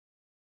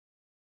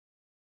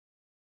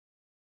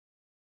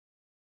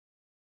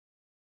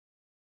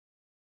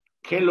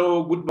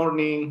Hello, good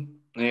morning.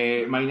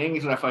 My name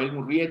is Rafael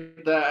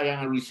Murrieta. I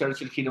am a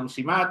researcher here on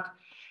CIMAT,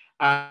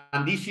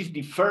 and this is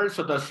the first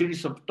of a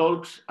series of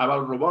talks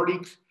about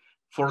robotics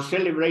for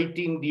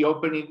celebrating the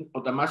opening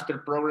of the master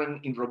program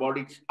in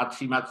robotics at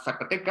CIMAT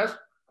Zacatecas.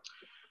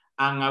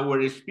 And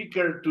our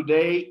speaker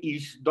today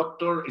is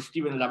Dr.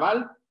 Steven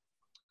Lavalle.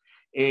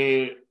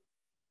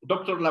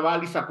 Dr.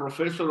 Lavalle is a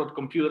professor of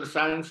computer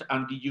science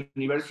at the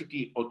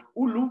University of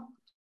Oulu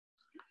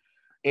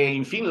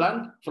in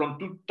Finland. From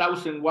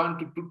 2001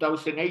 to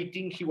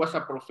 2018, he was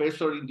a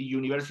professor in the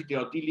University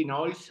of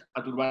Illinois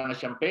at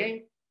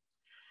Urbana-Champaign.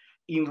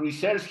 In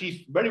research,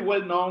 he's very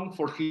well known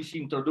for his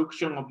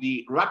introduction of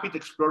the rapid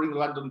exploring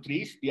random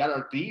trees, the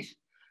RRTs,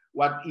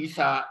 what is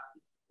a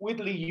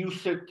widely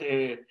used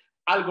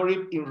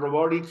algorithm in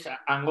robotics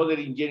and other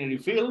engineering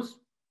fields.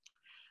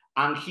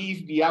 And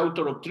he's the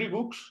author of 3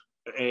 books,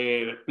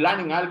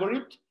 Planning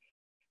Algorithm,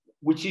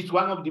 which is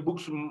one of the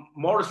books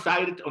more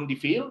cited on the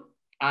field,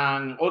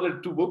 and other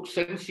 2 books,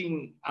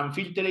 Sensing and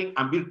Filtering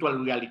and Virtual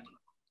Reality.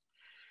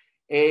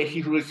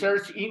 His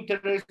research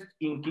interest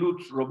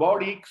includes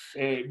robotics,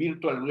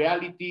 virtual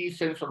reality,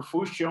 sensor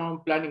fusion,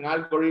 planning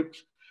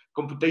algorithms,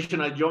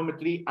 computational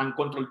geometry, and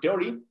control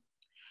theory.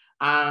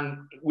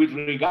 And with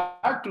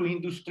regard to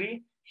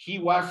industry, he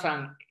was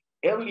an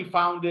early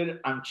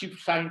founder and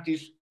chief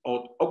scientist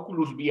of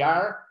Oculus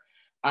VR,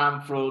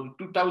 and from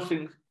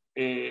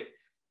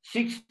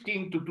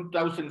 2016 to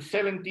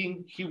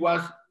 2017, he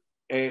was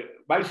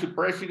vice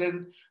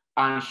president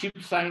and chief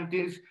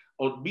scientist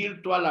of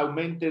virtual,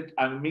 augmented,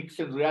 and mixed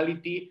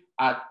reality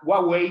at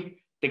Huawei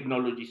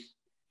Technologies.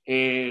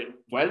 We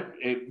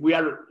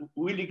are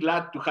really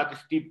glad to have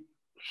Steve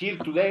here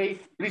today.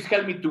 Please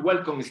help me to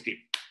welcome Steve.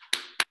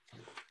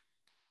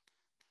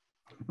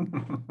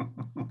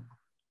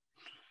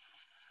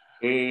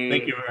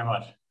 Thank you very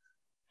much.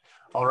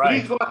 All right.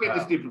 Please go ahead,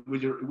 Steve,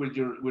 with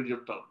your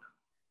talk.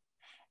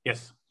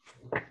 Yes.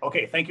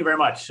 Okay. Thank you very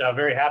much.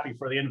 Very happy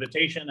for the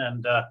invitation,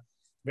 and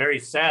very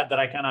sad that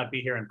I cannot be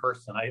here in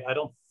person. I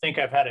don't think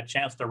I've had a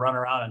chance to run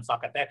around in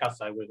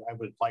Zacatecas. I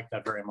would like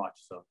that very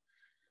much. So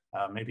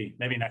maybe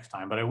next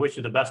time. But I wish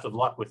you the best of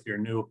luck with your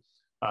new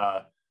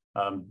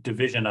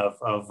division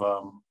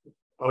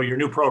your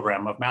new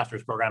program of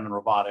master's program in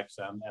robotics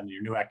and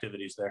your new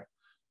activities there.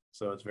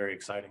 So it's very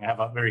exciting. I have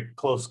a very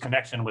close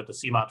connection with the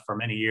CIMAT for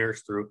many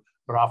years through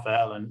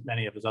Rafael and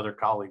many of his other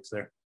colleagues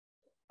there.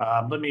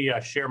 Let me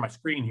share my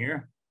screen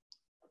here.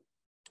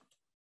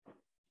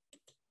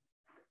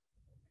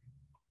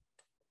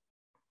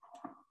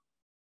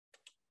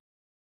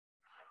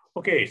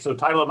 Okay, so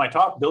title of my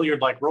talk,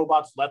 Billiard-Like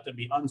Robots, Let Them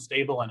Be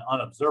Unstable and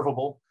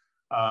Unobservable.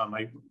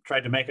 I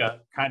tried to make a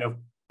kind of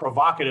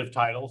provocative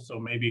title, so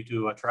maybe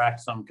to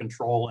attract some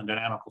control and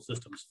dynamical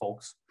systems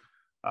folks.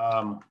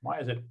 Why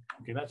is it,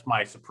 okay, that's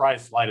my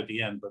surprise slide at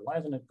the end, but why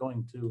isn't it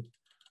going to,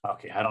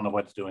 okay, I don't know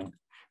what it's doing.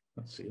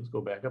 Let's see, let's go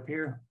back up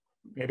here.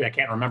 Maybe I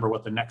can't remember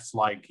what the next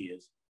slide key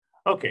is.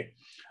 Okay.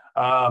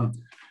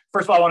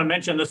 First of all, I want to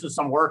mention this is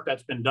some work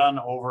that's been done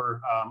for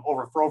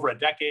over a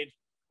decade.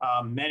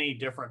 Many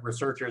different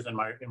researchers in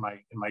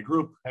my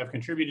group have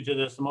contributed to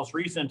this. The most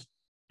recent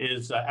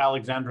is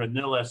Alexandra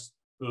Nilis,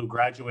 who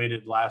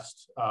graduated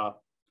last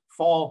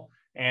fall,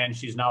 and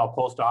she's now a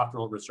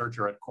postdoctoral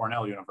researcher at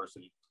Cornell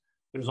University.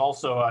 There's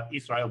also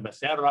Israel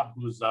Becerra,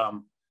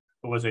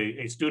 who was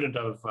a student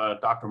of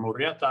Dr.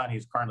 Murrieta, and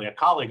he's currently a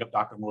colleague of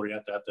Dr.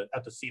 Murrieta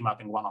at the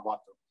CIMAT in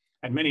Guanajuato.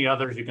 And many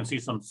others, you can see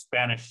some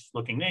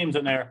Spanish-looking names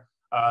in there.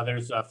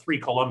 There's 3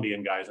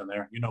 Colombian guys in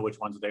there. You know which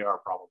ones they are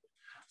probably.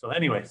 So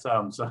anyway,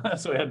 so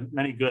we had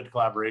many good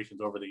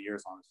collaborations over the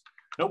years on this.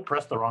 Nope,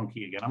 press the wrong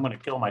key again. I'm going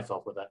to kill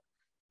myself with that.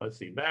 Let's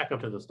see, back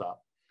up to the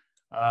top.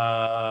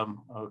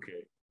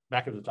 Okay,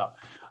 back up to the top.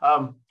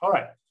 All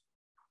right.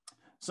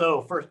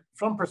 So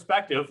from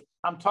perspective,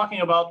 I'm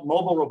talking about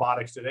mobile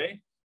robotics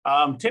today.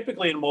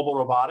 Typically in mobile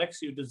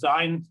robotics, you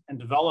design and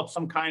develop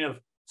some kind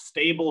of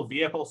stable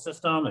vehicle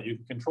system that you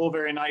can control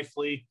very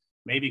nicely,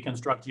 maybe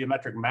construct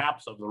geometric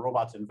maps of the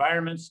robot's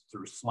environments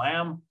through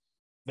SLAM.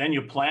 Then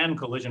you plan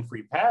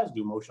collision-free paths,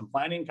 do motion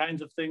planning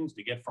kinds of things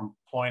to get from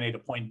point A to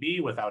point B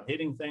without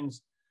hitting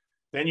things.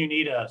 Then you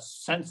need a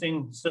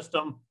sensing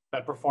system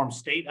that performs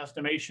state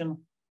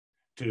estimation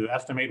to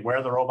estimate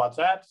where the robot's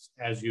at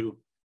as you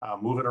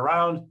move it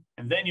around.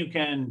 And then you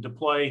can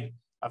deploy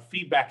a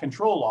feedback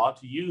control law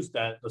to use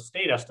the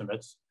state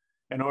estimates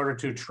in order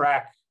to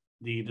track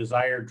the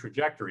desired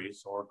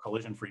trajectories or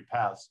collision-free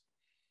paths.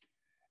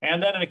 And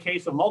then in a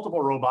case of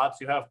multiple robots,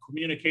 you have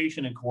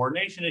communication and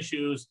coordination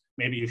issues.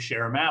 Maybe you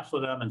share maps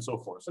with them and so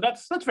forth. So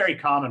that's very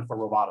common for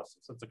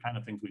roboticists. That's the kind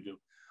of things we do.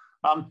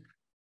 Oh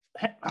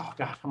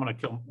God, I'm gonna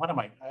kill, what am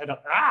I don't,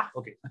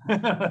 okay.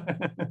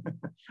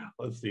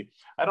 Let's see.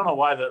 I don't know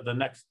why the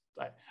next,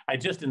 I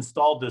just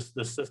installed this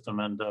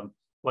system, and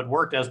what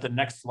worked as the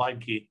next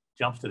slide key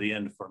jumps to the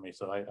end for me.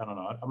 So I don't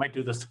know, I might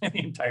do this the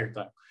entire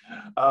time.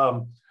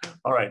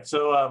 All right,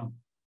 so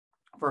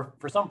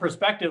for some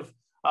perspective,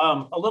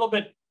 a little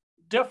bit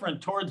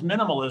different towards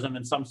minimalism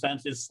in some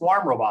sense is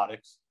swarm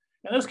robotics.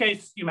 In this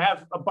case, you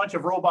have a bunch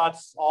of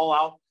robots all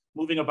out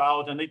moving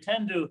about, and they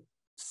tend to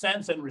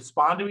sense and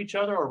respond to each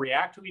other or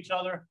react to each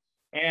other.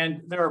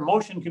 And there are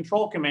motion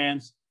control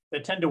commands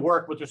that tend to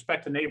work with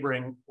respect to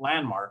neighboring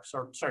landmarks,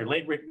 or sorry,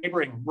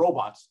 neighboring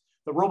robots.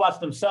 The robots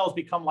themselves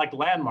become like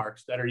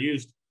landmarks that are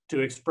used to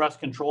express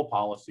control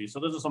policy. So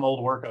this is some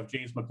old work of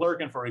James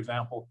McClurkin, for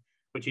example,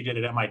 which he did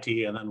at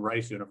MIT and then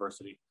Rice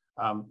University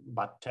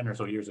about 10 or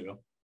so years ago.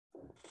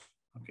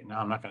 Okay, now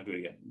I'm not going to do it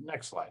again.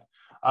 Next slide.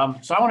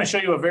 So I want to show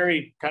you a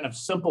very kind of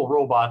simple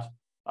robot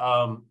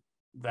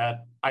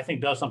that I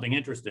think does something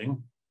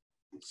interesting.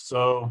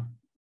 So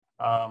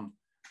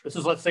this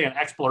is, let's say, an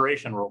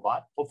exploration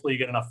robot. Hopefully you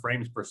get enough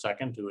frames per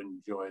second to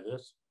enjoy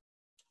this.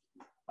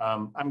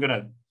 I'm going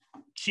to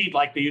cheat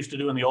like they used to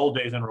do in the old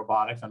days in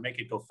robotics and make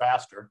it go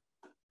faster.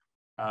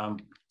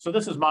 So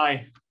this is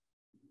my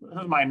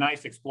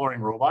nice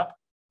exploring robot.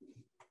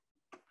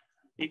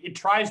 It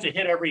tries to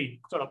hit every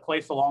sort of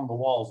place along the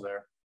walls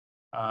there.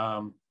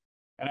 And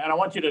I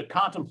want you to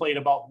contemplate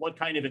about what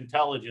kind of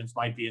intelligence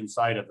might be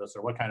inside of this,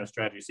 or what kind of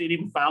strategy. See, it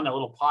even found that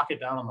little pocket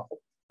down on the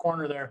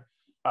corner there,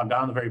 down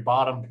on the very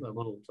bottom, the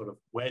little sort of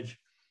wedge.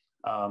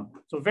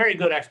 So very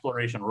good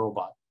exploration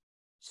robot.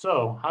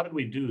 So how did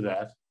we do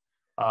that?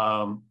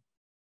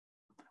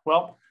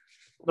 Well,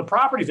 the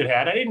properties it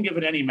had, I didn't give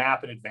it any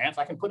map in advance.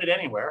 I can put it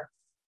anywhere.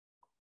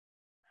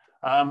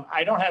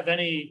 I don't have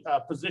any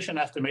position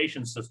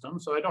estimation system,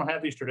 so I don't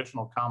have these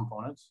traditional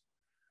components.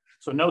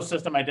 So no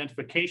system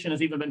identification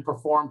has even been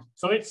performed.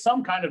 So it's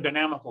some kind of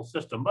dynamical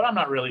system, but I'm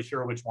not really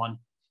sure which one.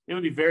 It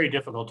would be very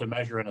difficult to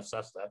measure and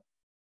assess that.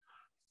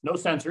 No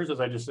sensors,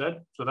 as I just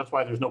said. So that's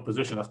why there's no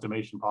position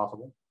estimation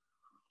possible.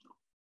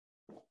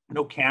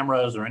 No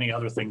cameras or any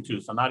other thing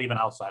too. So not even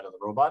outside of the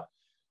robot.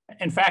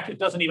 In fact, it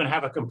doesn't even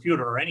have a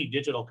computer or any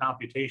digital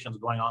computations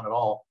going on at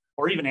all,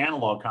 or even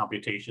analog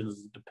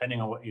computations,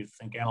 depending on what you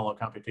think analog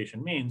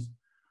computation means.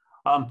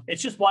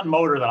 It's just one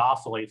motor that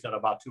oscillates at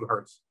about 2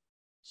 hertz.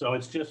 So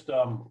it's just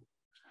a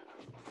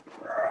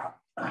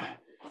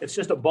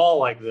ball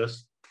like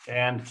this,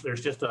 and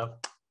there's just a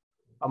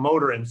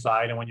motor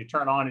inside, and when you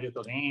turn on, it just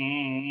goes,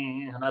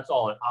 and that's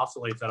all. It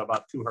oscillates at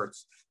about 2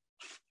 hertz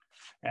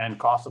and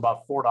costs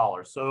about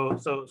 $4.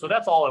 So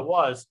that's all it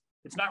was.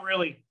 It's not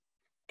really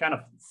kind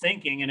of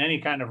thinking in any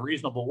kind of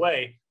reasonable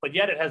way, but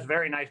yet it has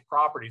very nice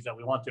properties that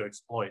we want to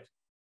exploit.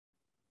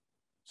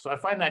 So I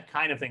find that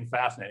kind of thing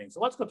fascinating. So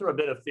let's go through a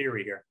bit of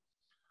theory here.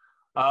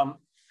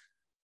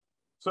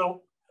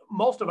 So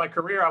most of my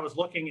career, I was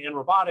looking in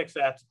robotics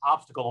at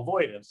obstacle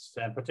avoidance,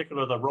 and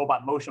particularly the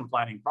robot motion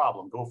planning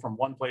problem, go from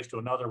one place to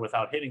another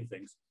without hitting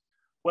things.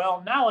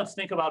 Well, now let's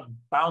think about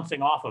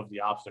bouncing off of the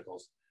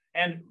obstacles.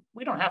 And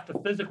we don't have to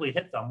physically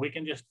hit them. We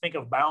can just think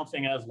of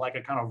bouncing as like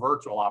a kind of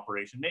virtual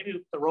operation.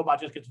 Maybe the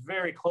robot just gets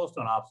very close to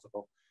an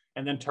obstacle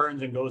and then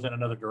turns and goes in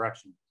another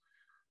direction.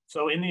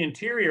 So in the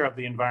interior of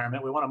the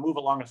environment, we want to move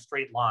along a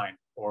straight line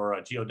or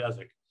a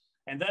geodesic.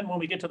 And then when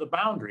we get to the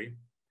boundary,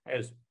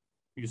 as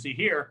you see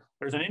here,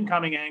 there's an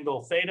incoming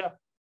angle theta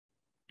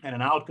and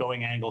an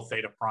outgoing angle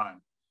theta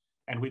prime.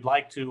 And we'd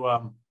like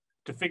to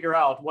figure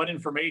out what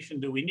information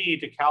do we need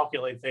to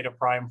calculate theta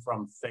prime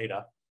from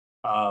theta.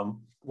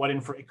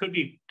 It could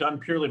be done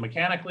purely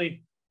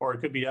mechanically, or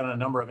it could be done in a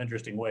number of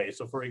interesting ways.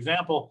 So for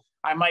example,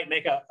 I might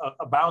make a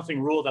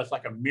bouncing rule that's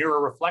like a mirror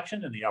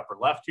reflection in the upper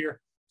left here.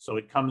 So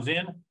it comes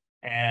in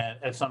and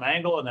at some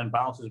angle and then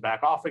bounces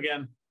back off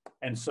again.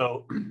 And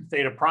so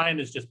theta prime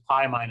is just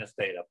pi minus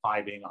theta,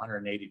 pi being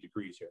 180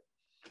 degrees here.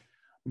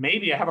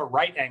 Maybe I have a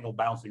right angle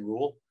bouncing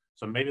rule.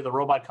 So maybe the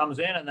robot comes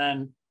in and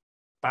then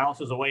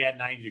bounces away at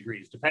 90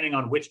 degrees, depending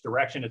on which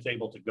direction it's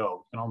able to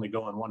go. It can only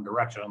go in one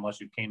direction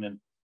unless you came in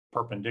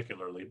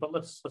perpendicularly. But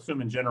let's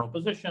assume in general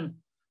position,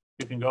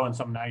 you can go in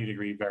some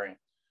 90-degree variant.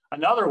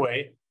 Another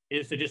way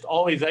is to just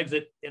always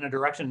exit in a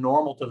direction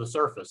normal to the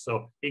surface.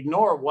 So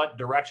ignore what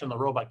direction the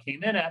robot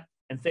came in at,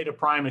 and theta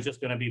prime is just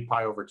going to be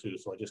pi over 2.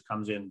 So it just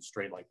comes in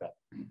straight like that.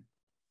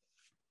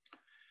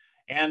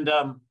 And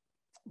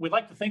we'd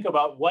like to think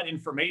about what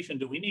information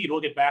do we need.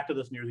 We'll get back to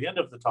this near the end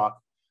of the talk.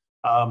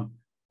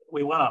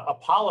 We want a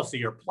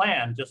policy or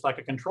plan, just like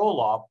a control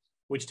law,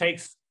 which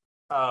takes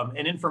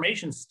an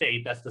information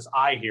state, that's this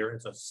I here,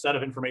 it's a set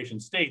of information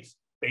states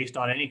based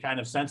on any kind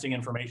of sensing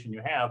information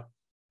you have,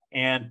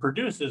 and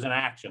produces an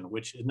action,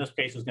 which in this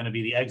case is going to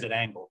be the exit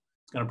angle.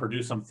 It's going to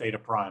produce some theta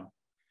prime.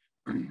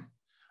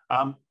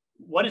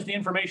 What is the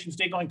information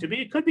state going to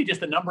be? It could be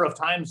just the number of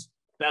times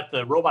that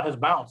the robot has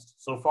bounced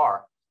so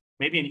far.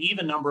 Maybe an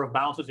even number of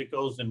bounces, it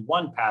goes in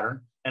one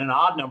pattern, and an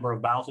odd number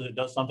of bounces, it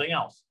does something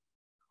else.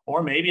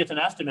 Or maybe it's an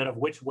estimate of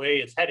which way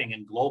it's heading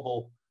in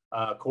global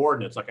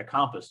coordinates, like a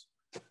compass.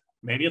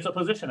 Maybe it's a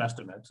position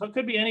estimate. So it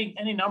could be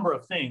any number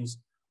of things,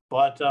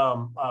 but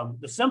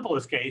the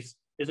simplest case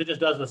is it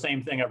just does the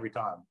same thing every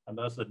time, and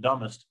that's the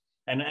dumbest.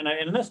 And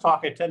in this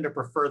talk, I tend to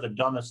prefer the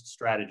dumbest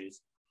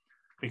strategies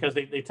because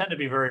they tend to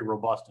be very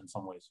robust in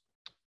some ways.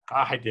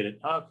 I did it.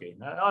 Okay,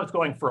 now it's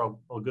going for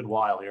a good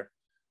while here.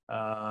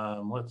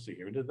 Let's see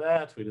here. We did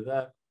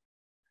that,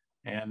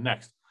 and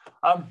next.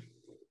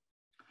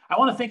 I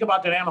want to think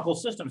about dynamical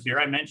systems here.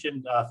 I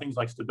mentioned things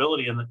like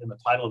stability in the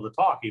title of the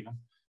talk even.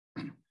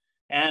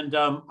 And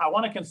I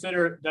want to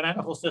consider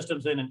dynamical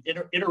systems in an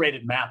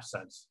iterated map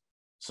sense.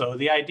 So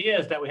the idea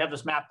is that we have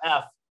this map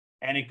F,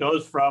 and it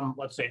goes from,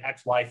 let's say,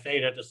 x, y,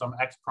 theta to some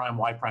x prime,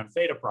 y prime,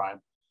 theta prime.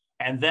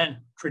 And then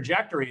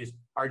trajectories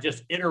are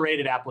just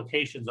iterated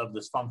applications of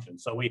this function.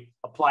 So we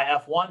apply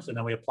F once, and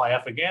then we apply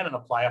F again, and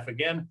apply F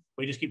again.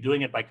 We just keep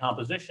doing it by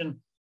composition.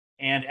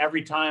 And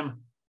every time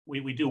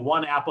we do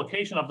one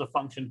application of the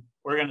function,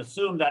 we're going to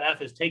assume that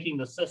F is taking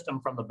the system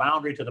from the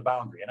boundary to the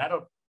boundary. And I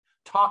don't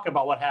talk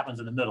about what happens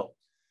in the middle.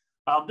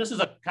 This is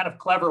a kind of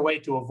clever way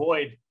to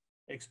avoid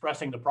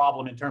expressing the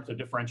problem in terms of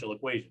differential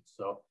equations.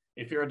 So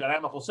if you're a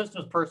dynamical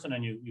systems person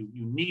and you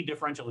need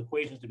differential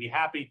equations to be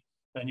happy,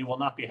 then you will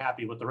not be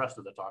happy with the rest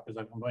of the talk, because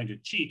I'm going to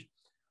cheat.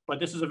 But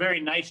this is a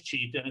very nice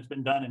cheat, and it's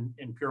been done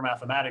in pure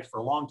mathematics for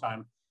a long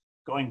time,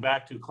 going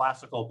back to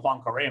classical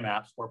Poincaré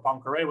maps, where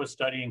Poincaré was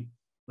studying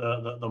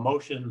the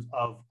motions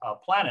of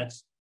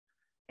planets.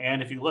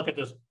 And if you look at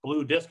this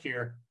blue disk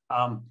here,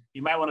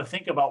 you might want to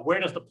think about, where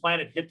does the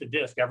planet hit the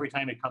disk every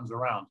time it comes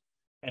around?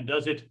 And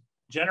does it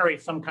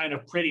generate some kind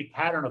of pretty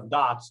pattern of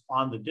dots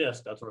on the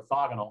disk that's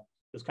orthogonal,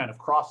 this kind of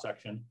cross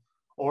section?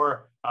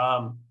 Or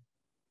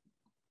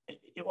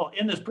well,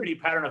 in this pretty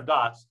pattern of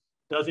dots,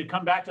 does it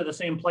come back to the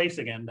same place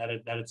again that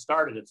it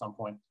started at some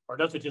point? Or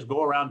does it just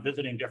go around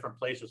visiting different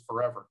places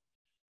forever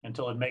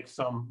until it makes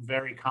some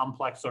very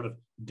complex sort of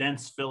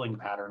dense filling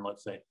pattern,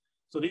 let's say?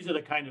 So these are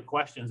the kind of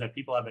questions that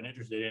people have been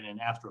interested in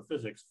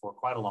astrophysics for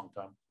quite a long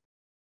time.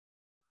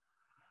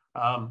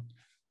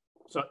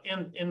 So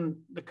in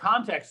the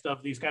context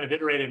of these kind of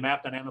iterated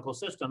map dynamical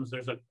systems,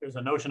 there's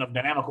a notion of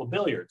dynamical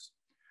billiards.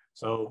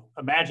 So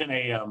imagine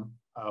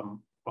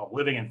well,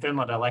 living in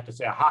Finland, I like to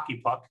say a hockey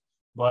puck,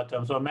 but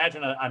so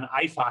imagine an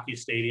ice hockey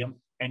stadium,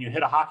 and you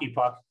hit a hockey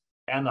puck,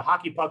 and the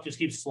hockey puck just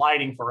keeps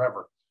sliding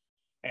forever.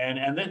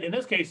 And then in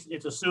this case,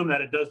 it's assumed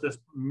that it does this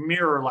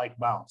mirror-like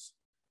bounce.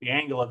 The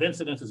angle of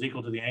incidence is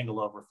equal to the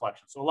angle of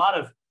reflection. So a lot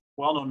of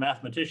well-known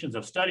mathematicians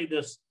have studied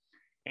this,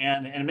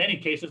 and in many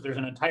cases, there's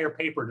an entire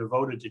paper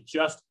devoted to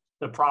just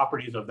the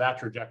properties of that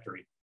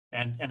trajectory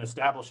and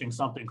establishing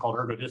something called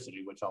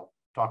ergodicity, which I'll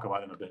talk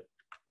about in a bit.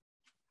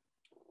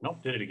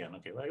 Nope, did it again.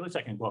 Okay, well, at least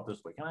I can go up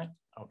this way, can I?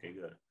 Okay,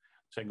 good.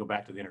 So I can go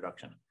back to the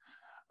introduction.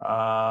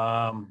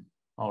 All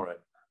right.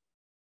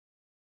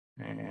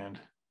 And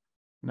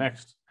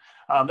next,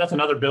 that's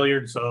another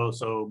billiard.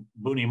 So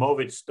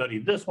Bunimovic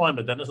studied this one,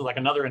 but then this is like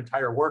another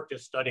entire work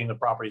just studying the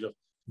properties of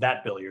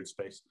that billiard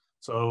space.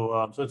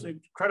 So it's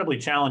incredibly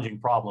challenging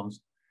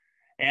problems.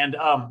 And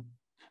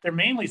they're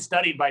mainly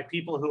studied by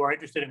people who are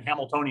interested in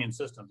Hamiltonian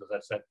systems, as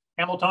I've said.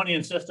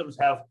 Hamiltonian systems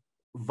have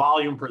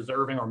volume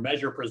preserving or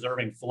measure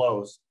preserving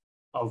flows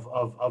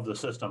of the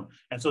system.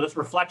 And so this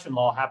reflection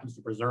law happens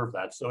to preserve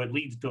that. So it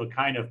leads to a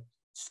kind of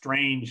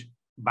strange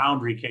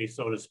boundary case,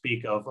 so to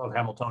speak, of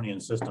Hamiltonian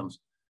systems.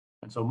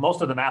 And so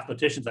most of the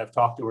mathematicians I've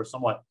talked to are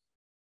somewhat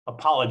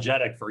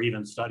apologetic for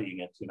even studying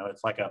it. You know,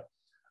 it's like a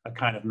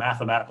kind of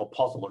mathematical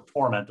puzzle or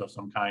torment of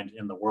some kind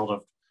in the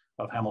world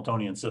of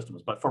Hamiltonian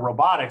systems. But for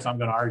robotics, I'm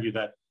going to argue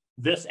that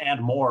this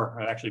and more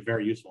are actually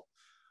very useful.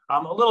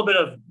 A little bit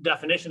of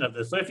definition of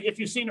this. So if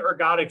you've seen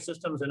ergodic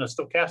systems in a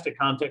stochastic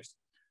context,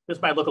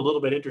 this might look a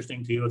little bit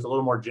interesting to you. It's a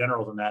little more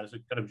general than that. It's a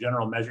kind of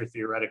general measure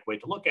theoretic way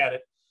to look at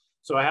it.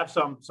 So I have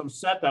some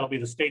set that'll be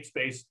the state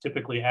space,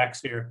 typically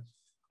X here.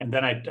 And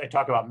then I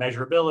talk about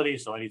measurability.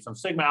 So I need some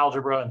sigma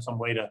algebra and some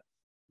way to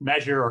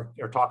measure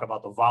or talk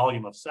about the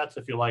volume of sets,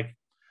 if you like.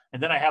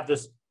 And then I have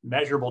this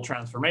measurable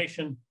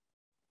transformation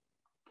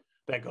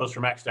that goes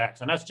from X to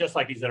X. And that's just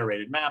like these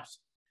iterated maps.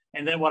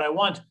 And then what I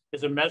want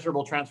is a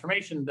measurable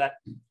transformation that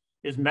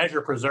is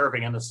measure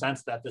preserving, in the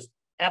sense that this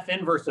F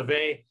inverse of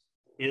A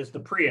is the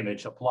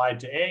pre-image applied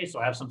to A. So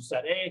I have some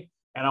set A,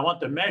 and I want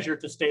the measure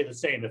to stay the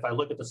same. If I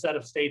look at the set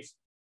of states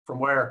from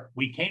where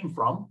we came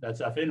from, that's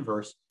F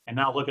inverse, and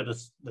now look at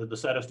the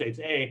set of states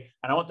A,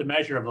 and I want the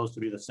measure of those to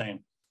be the same.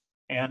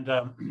 And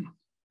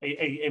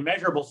a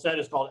measurable set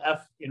is called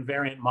F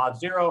invariant mod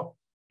 0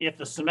 if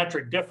the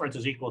symmetric difference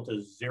is equal to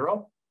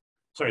 0.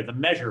 Sorry, the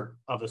measure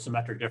of the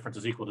symmetric difference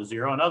is equal to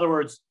 0. In other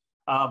words,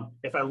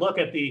 if I look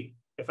at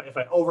if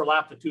I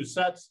overlap the two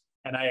sets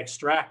and I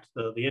extract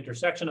the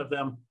intersection of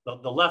them,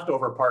 the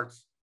leftover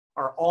parts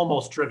are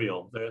almost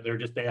trivial.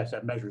 They have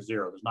to measure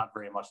 0. There's not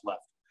very much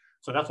left.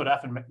 So that's what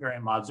F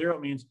invariant mod 0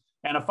 means.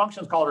 And a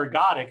function is called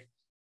ergodic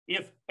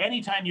if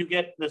anytime you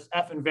get this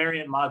F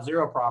invariant mod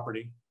 0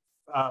 property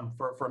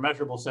for a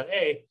measurable set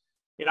A,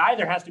 it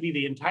either has to be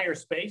the entire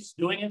space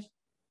doing it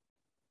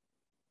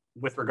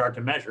with regard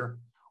to measure,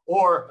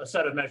 or a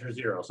set of measure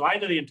 0. So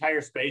either the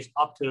entire space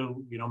up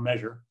to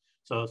measure.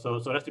 So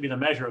it has to be the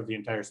measure of the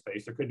entire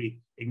space. There could be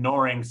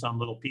ignoring some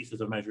little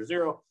pieces of measure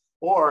 0,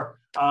 or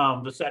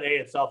the set A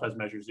itself has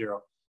measure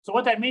 0. So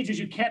what that means is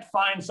you can't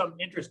find some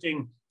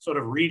interesting sort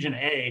of region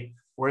A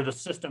where the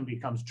system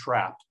becomes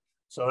trapped.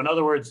 So in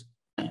other words,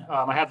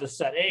 I have this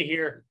set A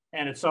here,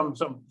 and it's some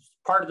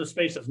part of the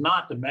space that's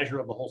not the measure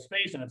of the whole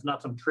space, and it's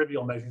not some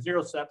trivial measure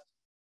 0 set.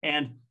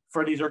 And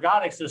for these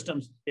ergodic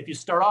systems, if you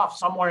start off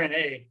somewhere in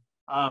A,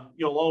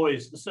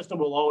 the system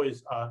will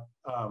always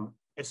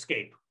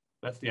escape.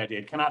 That's the idea.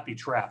 It cannot be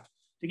trapped.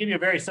 To give you a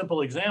very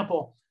simple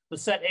example, the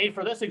set A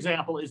for this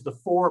example is the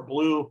 4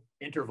 blue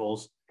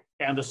intervals,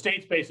 and the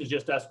state space is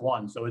just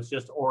S1, so it's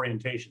just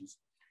orientations.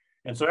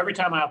 And so every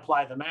time I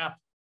apply the map,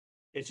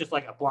 it's just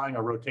like applying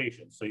a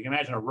rotation. So you can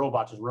imagine a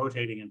robot just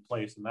rotating in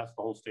place, and that's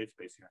the whole state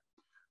space here.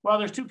 Well,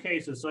 there's 2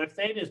 cases. So if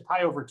theta is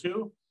pi over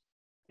 2,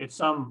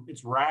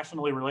 it's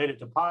rationally related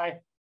to pi.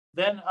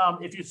 Then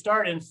if you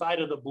start inside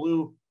of the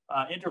blue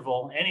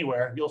interval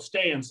anywhere, you'll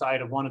stay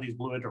inside of one of these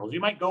blue intervals. You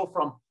might go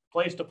from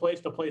place to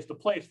place to place to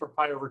place for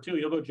pi over 2.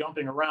 You'll go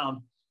jumping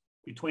around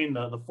between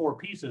the 4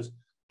 pieces,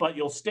 but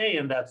you'll stay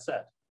in that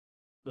set.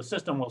 The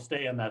system will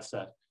stay in that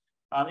set.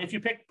 If you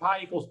pick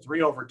pi equals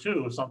 3 over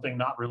 2, something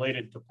not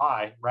related to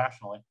pi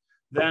rationally,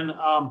 then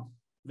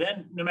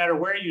no matter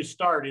where you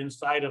start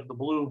inside of the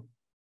blue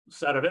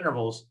set of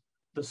intervals,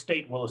 the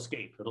state will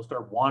escape. It'll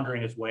start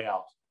wandering its way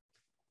out.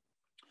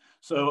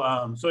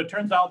 So, so it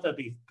turns out that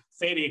the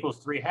theta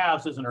equals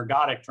 3/2 is an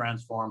ergodic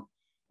transform,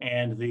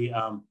 and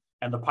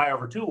the pi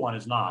over 2 one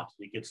is not.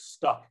 It gets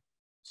stuck.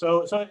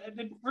 So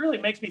it really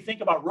makes me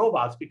think about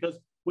robots, because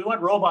we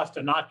want robots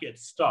to not get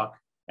stuck,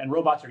 and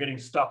robots are getting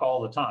stuck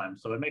all the time.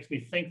 So it makes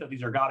me think that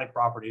these ergodic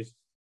properties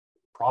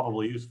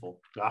probably useful.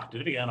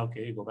 Did it again.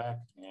 Okay, go back,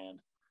 and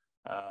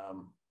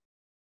I'm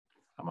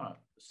gonna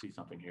see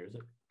something here. Is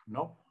it?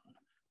 Nope.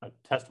 I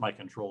test my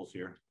controls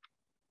here.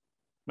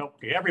 Nope.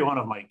 Okay, every one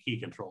of my key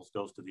controls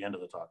goes to the end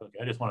of the talk. Okay,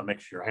 I just want to make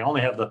sure. I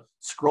only have the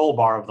scroll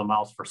bar of the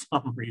mouse for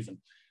some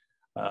reason.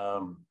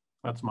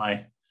 That's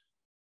my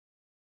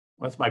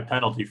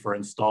penalty for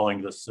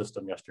installing this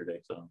system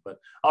yesterday. So, but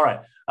all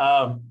right.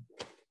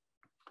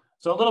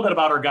 So a little bit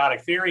about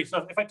ergodic theory.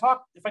 So if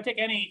I take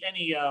any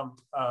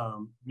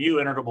mu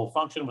integrable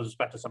function with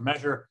respect to some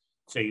measure,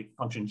 say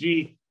function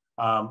g,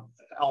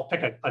 I'll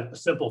pick a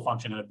simple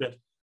function in a bit,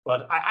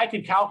 but I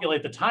could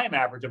calculate the time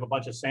average of a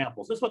bunch of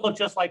samples. This would look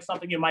just like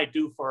something you might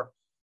do for,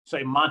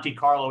 say, Monte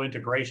Carlo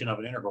integration of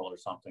an integral or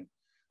something.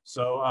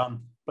 So,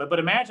 but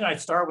imagine I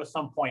start with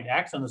some point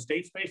x in the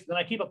state space, then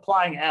I keep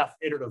applying f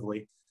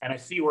iteratively, and I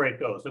see where it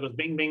goes. So it goes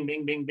bing, bing,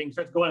 bing, bing, bing,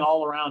 starts going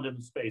all around in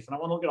the space. And I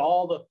want to look at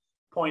all the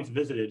points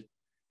visited.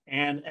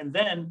 And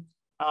then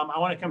I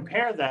want to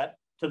compare that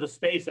to the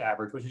space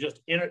average, which is just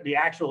the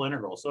actual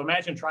integral. So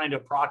imagine trying to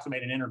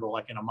approximate an integral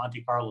like in a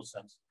Monte Carlo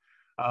sense.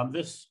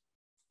 This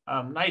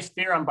nice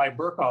theorem by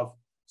Birkhoff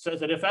says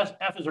that if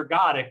f is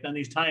ergodic, then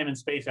these time and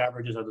space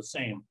averages are the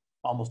same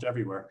almost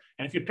everywhere.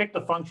 And if you pick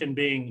the function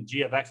being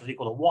g of x is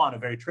equal to 1, a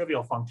very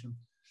trivial function,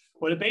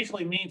 what it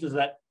basically means is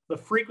that the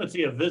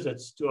frequency of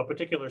visits to a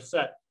particular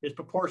set is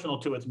proportional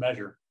to its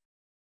measure.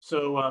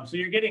 So, so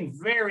you're getting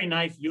very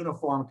nice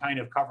uniform kind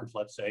of coverage,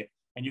 let's say,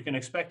 and you can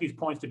expect these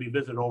points to be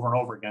visited over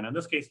and over again. In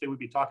this case, they would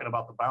be talking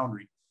about the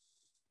boundary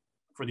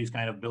for these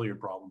kind of billiard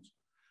problems.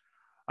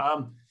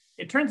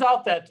 It turns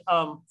out that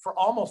for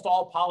almost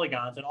all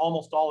polygons and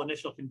almost all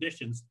initial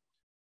conditions,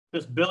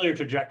 this billiard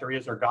trajectory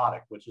is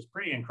ergodic, which is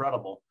pretty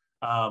incredible.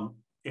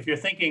 If you're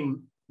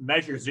thinking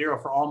measure 0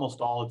 for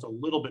almost all, it's a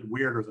little bit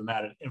weirder than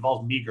that. It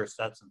involves meager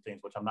sets and things,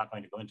 which I'm not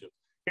going to go into.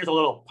 Here's a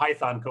little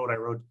Python code I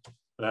wrote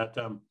that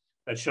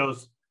that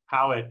shows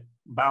how it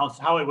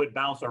would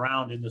bounce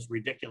around in this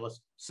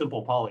ridiculous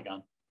simple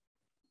polygon.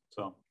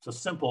 So it's a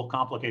simple,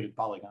 complicated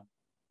polygon.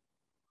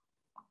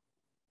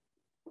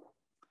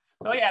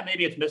 Oh yeah,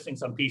 maybe it's missing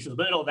some pieces,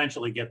 but it'll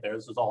eventually get there.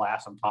 This is all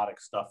asymptotic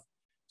stuff.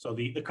 So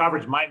the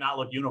coverage might not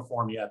look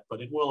uniform yet,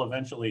 but it will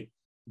eventually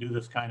do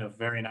this kind of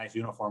very nice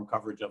uniform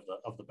coverage of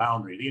the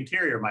boundary. The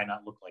interior might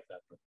not look like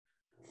that, but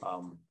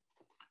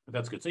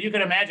that's good. So you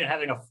can imagine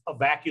having a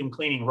vacuum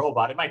cleaning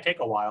robot. It might take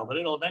a while, but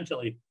it'll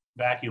eventually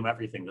vacuum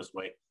everything this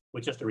way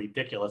with just a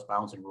ridiculous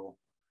bouncing rule.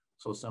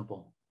 So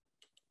simple.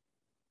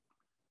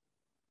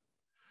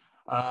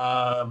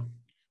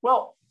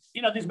 Well,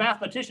 you know, these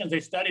mathematicians, they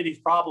study these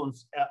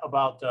problems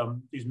about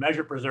these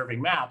measure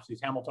preserving maps, these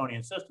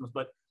Hamiltonian systems,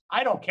 but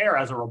I don't care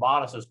as a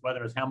roboticist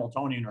whether it's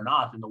Hamiltonian or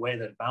not in the way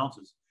that it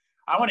bounces.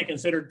 I want to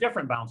consider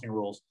different bouncing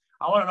rules.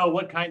 I want to know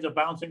what kinds of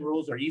bouncing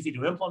rules are easy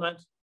to implement.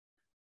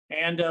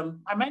 And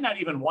I might not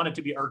even want it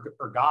to be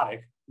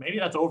ergodic. Maybe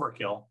that's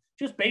overkill.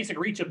 Just basic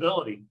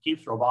reachability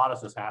keeps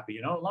roboticists happy.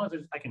 You know, as long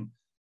as I can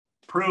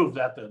prove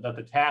that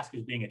the task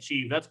is being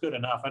achieved, that's good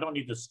enough. I don't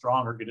need this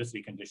strong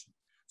ergodicity condition.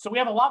 So we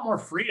have a lot more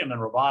freedom in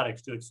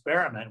robotics to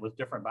experiment with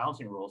different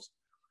bouncing rules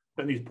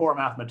than these poor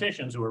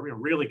mathematicians who are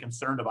really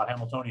concerned about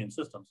Hamiltonian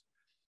systems.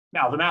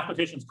 Now, the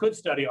mathematicians could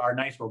study our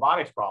nice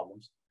robotics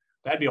problems.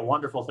 That'd be a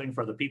wonderful thing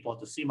for the people at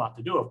the CMOT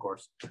to do, of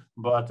course.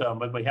 But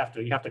you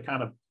have to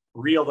kind of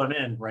reel them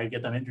in, right?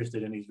 Get them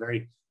interested in these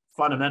very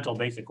fundamental,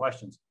 basic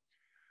questions.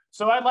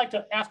 So I'd like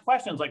to ask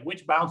questions like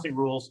which bouncing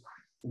rules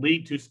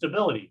lead to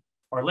stability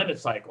or limit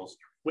cycles?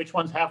 Which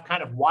ones have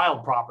kind of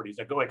wild properties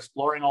that go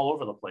exploring all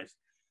over the place?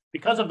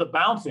 Because of the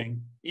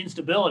bouncing,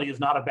 instability is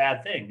not a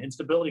bad thing.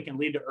 Instability can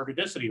lead to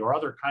ergodicity or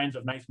other kinds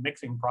of nice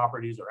mixing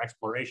properties or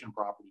exploration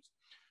properties.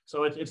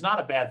 So it's not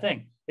a bad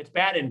thing. It's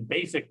bad in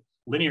basic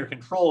linear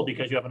control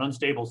because you have an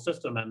unstable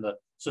system and the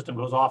system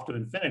goes off to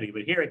infinity.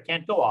 But here it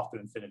can't go off to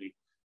infinity.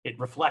 It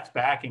reflects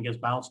back and gets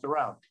bounced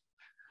around.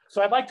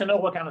 So I'd like to know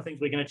what kind of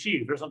things we can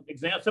achieve. There's an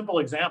simple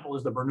example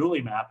is the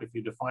Bernoulli map, if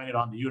you define it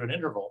on the unit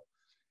interval.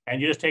 And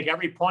you just take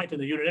every point in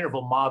the unit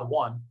interval mod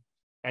 1,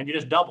 and you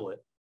just double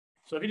it.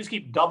 So if you just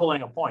keep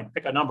doubling a point,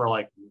 pick a number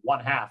like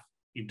 1/2,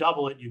 you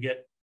double it, you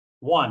get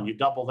 1. You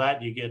double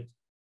that, you get,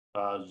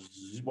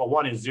 well,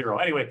 1 is 0.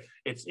 Anyway,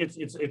 it's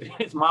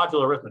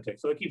modular arithmetic.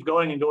 So it keeps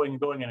going and going and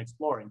going and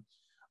exploring.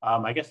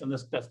 I guess in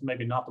this, that's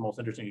maybe not the most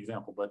interesting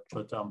example, but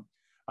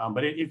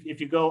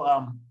if you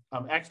go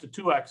x to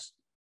 2x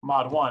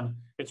mod 1,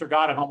 it's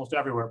ergodic almost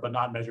everywhere, but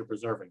not measure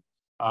preserving.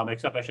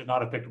 Except I should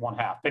not have picked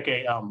 1/2. Pick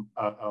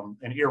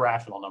an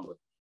irrational number.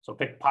 So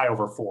pick pi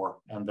over 4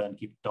 and then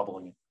keep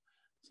doubling it.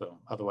 So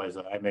otherwise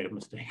I made a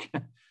mistake.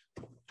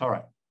 All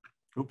right.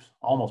 Oops,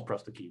 almost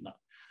pressed the key. No.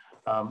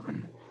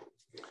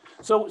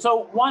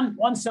 So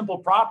one simple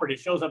property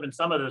shows up in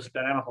some of this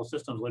dynamical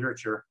systems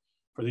literature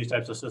for these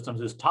types of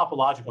systems is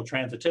topological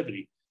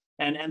transitivity.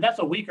 And that's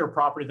a weaker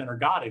property than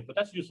ergodic, but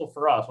that's useful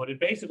for us. What it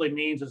basically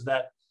means is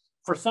that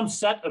for some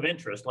set of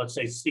interest, let's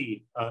say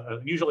C,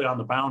 usually on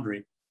the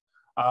boundary,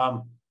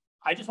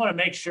 I just want to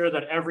make sure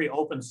that every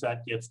open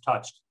set gets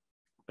touched,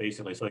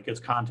 basically, so it gets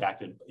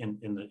contacted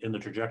in the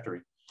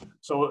trajectory.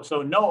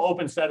 So no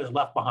open set is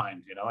left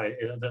behind. You know,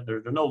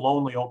 there's no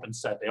lonely open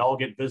set. They all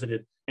get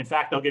visited. In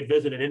fact, they'll get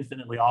visited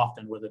infinitely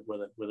often with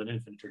an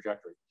infinite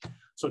trajectory.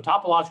 So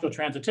topological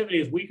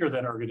transitivity is weaker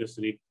than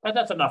ergodicity.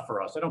 That's enough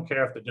for us. I don't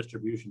care if the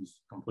distribution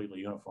is completely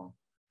uniform.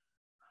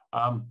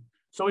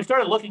 So we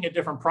started looking at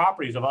different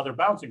properties of other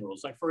bouncing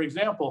rules. Like for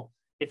example,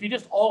 if you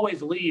just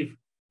always leave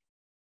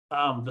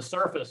the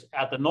surface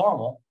at the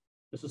normal,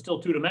 this is still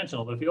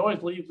two-dimensional, but if you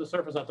always leave the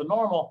surface at the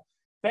normal,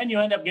 then you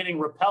end up getting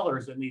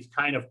repellers in these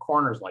kind of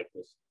corners like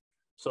this.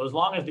 So as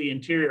long as the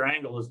interior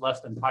angle is less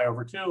than pi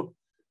over 2,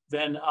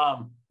 then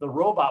the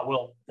robot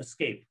will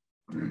escape.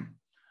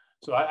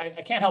 So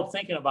I can't help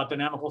thinking about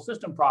dynamical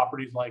system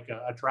properties like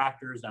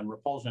attractors and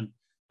repulsion.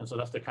 And so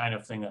that's the kind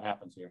of thing that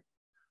happens here.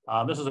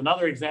 This is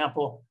another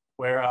example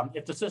where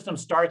if the system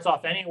starts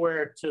off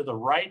anywhere to the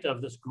right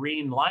of this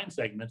green line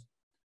segment,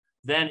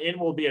 then it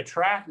will be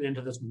attracted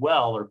into this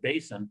well or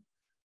basin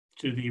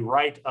to the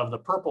right of the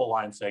purple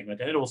line segment,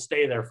 and it will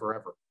stay there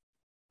forever.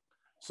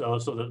 So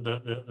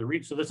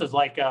this is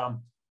like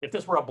if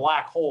this were a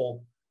black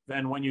hole,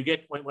 then when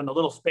the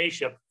little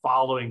spaceship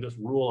following this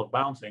rule of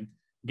bouncing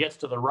gets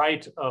to the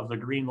right of the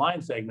green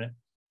line segment,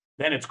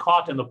 then it's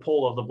caught in the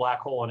pull of the black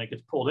hole and it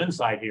gets pulled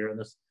inside here. And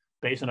this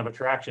basin of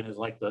attraction is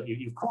like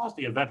you've crossed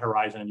the event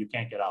horizon and you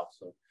can't get out.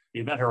 So the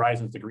event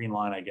horizon is the green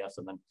line, I guess,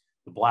 and then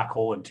the black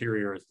hole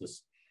interior is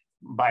this,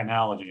 by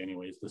analogy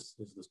anyways, this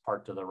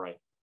part to the right.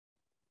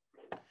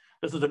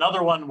 This is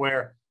another one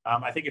where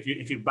I think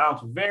if you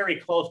bounce very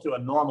close to a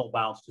normal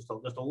bounce, just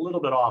a little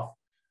bit off,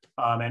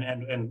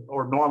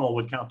 or normal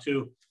would count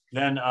too,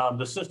 then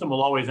the system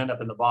will always end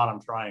up in the bottom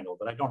triangle,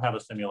 but I don't have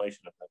a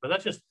simulation of that. But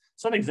that's just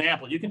some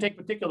example. You can take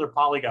particular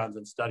polygons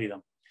and study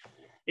them.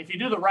 If you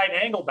do the right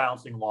angle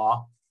bouncing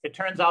law, it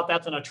turns out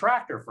that's an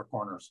attractor for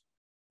corners.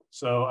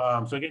 So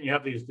again, you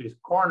have these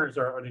corners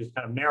or these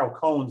kind of narrow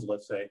cones,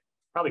 let's say.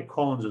 Probably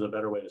cones is a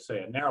better way to say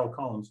it, narrow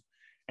cones.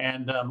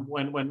 And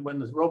when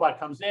the robot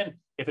comes in,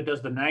 if it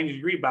does the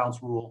 90-degree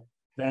bounce rule,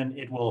 then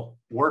it will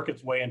work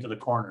its way into the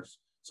corners.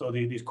 So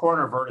these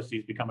corner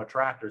vertices become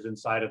attractors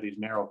inside of these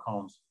narrow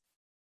cones.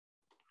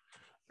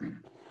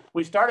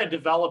 We started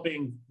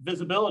developing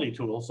visibility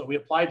tools. So we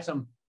applied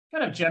some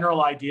kind of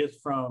general ideas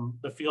from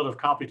the field of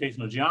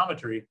computational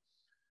geometry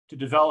to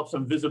develop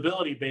some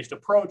visibility-based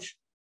approach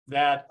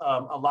that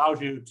allows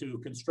you to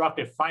construct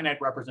a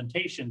finite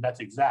representation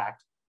that's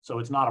exact. So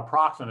it's not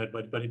approximate,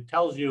 but it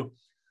tells you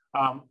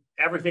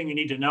everything you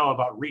need to know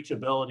about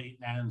reachability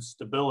and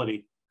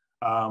stability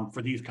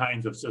for these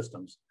kinds of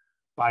systems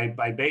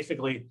by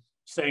basically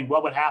saying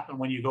what would happen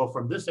when you go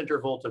from this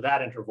interval to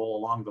that interval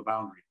along the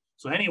boundary.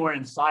 So anywhere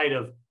inside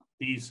of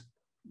these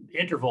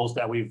intervals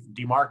that we've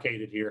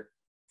demarcated here,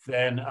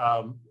 then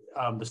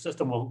the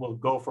system will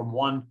go from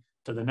one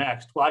to the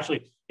next. Well,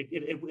 actually,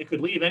 it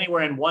could leave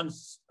anywhere in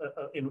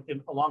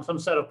along some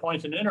set of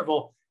points in an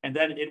interval, and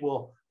then it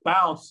will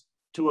bounce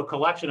to a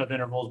collection of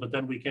intervals, but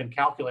then we can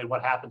calculate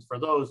what happens for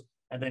those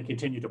and then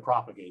continue to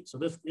propagate. So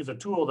this is a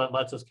tool that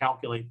lets us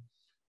calculate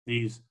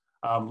these,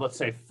 let's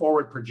say,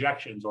 forward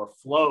projections or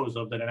flows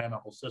of the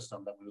dynamical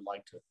system that we would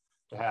like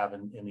to have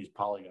in these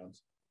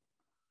polygons.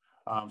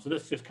 So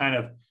this just kind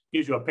of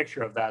gives you a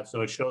picture of that.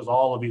 So it shows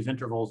all of these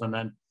intervals. And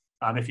then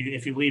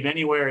if you leave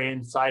anywhere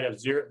inside of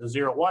the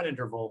 0-1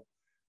 interval,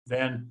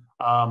 then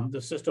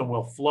the system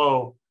will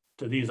flow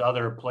to these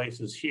other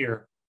places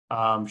here,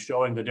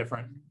 showing the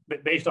different,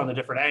 based on the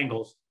different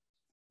angles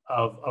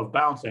of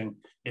bouncing,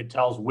 it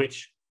tells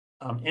which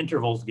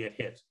intervals get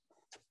hit.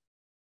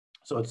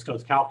 So it's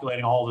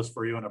calculating all this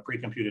for you in a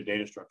pre-computed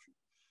data structure.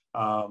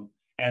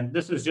 And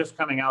this is just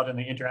coming out in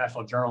the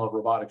International Journal of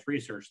Robotics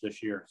Research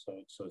this year.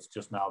 So it's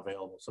just now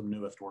available, some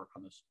newest work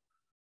on this.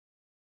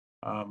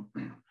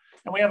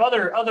 And we have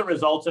other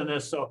results in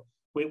this. So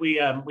we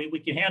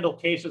can handle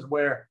cases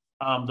where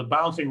the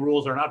bouncing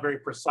rules are not very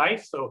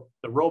precise. So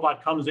the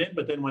robot comes in,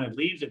 but then when it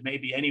leaves, it may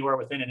be anywhere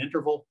within an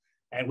interval.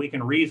 And we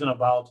can reason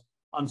about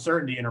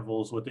uncertainty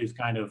intervals with these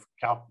kind of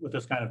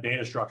this kind of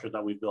data structure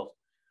that we built.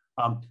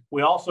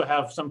 We also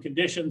have some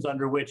conditions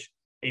under which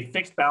a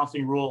fixed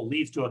bouncing rule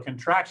leads to a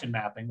contraction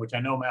mapping, which I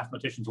know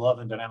mathematicians love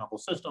in dynamical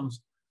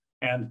systems.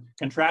 And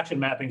contraction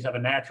mappings have a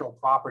natural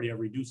property of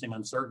reducing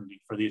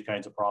uncertainty for these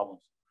kinds of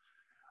problems.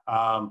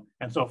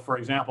 And so, for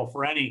example,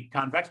 for any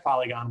convex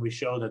polygon, we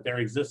show that there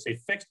exists a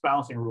fixed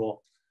bouncing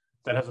rule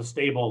that has a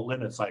stable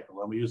limit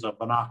cycle, and we use a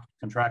Banach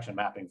contraction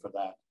mapping for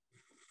that.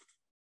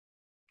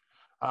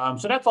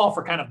 So that's all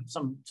for kind of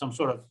some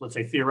sort of, let's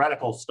say,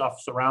 theoretical stuff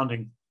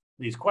surrounding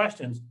these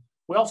questions.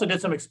 We also did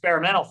some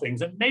experimental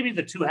things, and maybe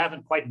the two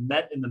haven't quite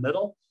met in the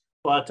middle,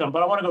 but I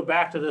want to go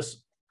back to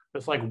this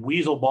like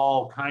weasel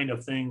ball kind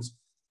of things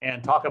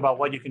and talk about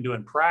what you can do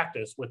in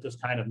practice with this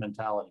kind of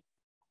mentality.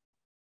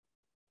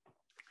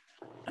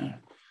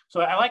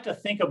 So I like to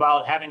think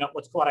about having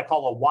what's what I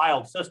call a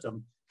wild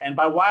system. And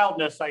by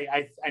wildness,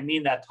 I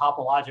mean that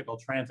topological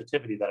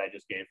transitivity that I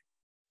just gave.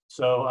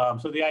 So,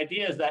 so the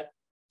idea is that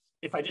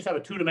if I just have a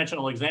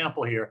two-dimensional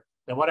example here,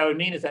 then what I would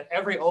mean is that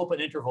every open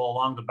interval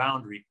along the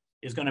boundary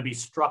is going to be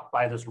struck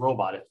by this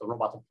robot if the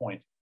robot's a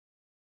point.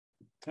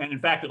 And in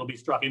fact, it'll be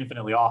struck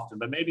infinitely often,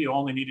 but maybe you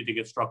only needed to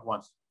get struck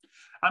once.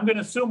 I'm going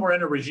to assume we're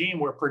in a regime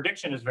where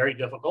prediction is very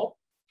difficult,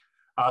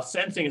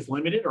 sensing is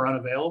limited or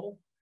unavailable,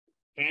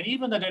 and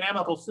even the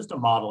dynamical system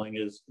modeling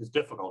is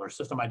difficult, or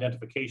system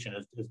identification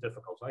is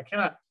difficult. So I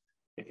cannot,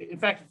 in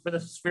fact, for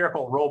this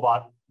spherical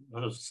robot,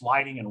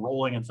 sliding and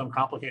rolling in some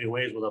complicated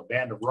ways with a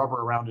band of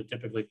rubber around it,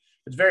 typically,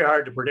 it's very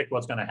hard to predict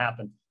what's going to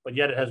happen, but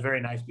yet it has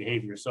very nice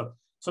behavior. So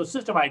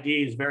system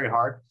ID is very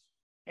hard.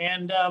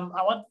 And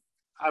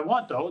I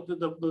want though,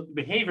 the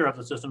behavior of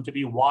the system to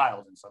be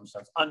wild in some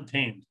sense,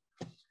 untamed.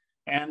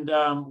 And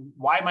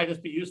why might this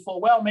be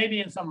useful? Well, maybe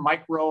in some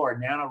micro or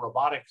nano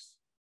robotics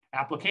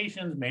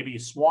applications, maybe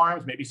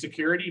swarms, maybe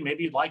security,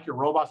 maybe you'd like your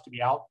robots to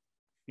be out,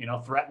 you know,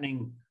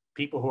 threatening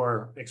people who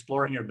are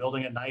exploring your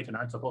building at night and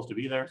aren't supposed to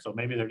be there. So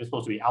maybe they're just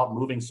supposed to be out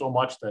moving so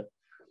much that,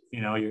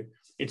 you know,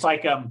 it's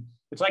like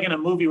in a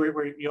movie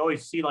where you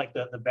always see like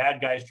the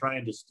bad guys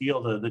trying to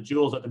steal the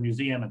jewels at the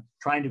museum and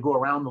trying to go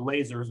around the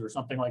lasers or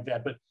something like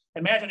that. But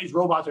imagine these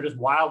robots are just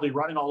wildly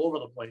running all over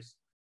the place.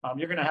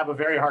 You're going to have a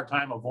very hard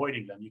time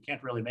avoiding them. You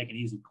can't really make an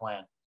easy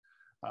plan.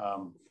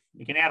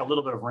 You can add a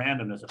little bit of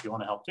randomness if you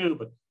want to help too,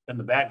 but then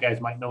the bad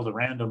guys might know the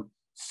random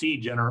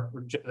seed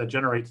that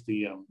generates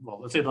the, well,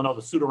 let's say they'll know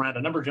the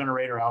pseudo-random number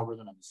generator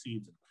algorithm and the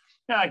seeds.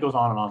 Yeah, it goes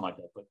on and on like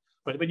that,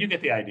 but you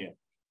get the idea.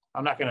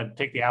 I'm not going to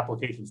take the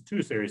applications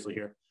too seriously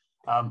here.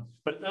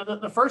 But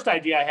the first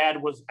idea I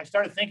had was I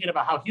started thinking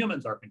about how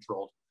humans are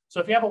controlled. So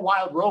if you have a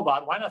wild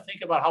robot, why not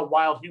think about how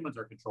wild humans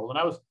are controlled? And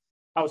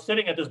I was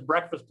sitting at this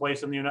breakfast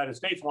place in the United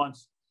States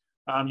once.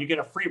 You get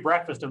a free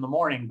breakfast in the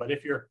morning, but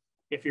if you're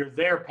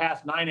there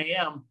past 9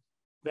 a.m.,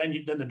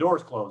 then the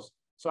doors close.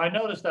 So I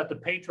noticed that the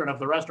patron of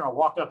the restaurant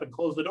walked up and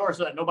closed the door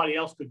so that nobody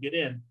else could get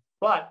in,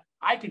 but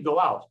I could go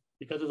out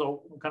because there's a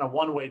kind of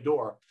one-way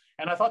door.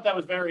 And I thought that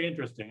was very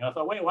interesting. And I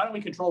thought, wait, why don't we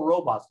control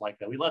robots like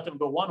that? We let them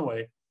go one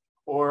way,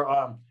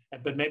 or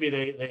but maybe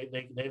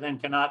they then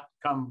cannot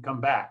come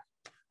back,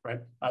 right?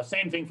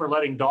 Same thing for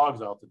letting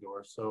dogs out the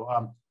door.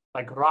 So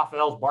like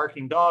Raphael's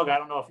barking dog, I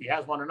don't know if he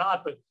has one or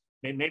not, but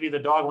maybe the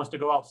dog wants to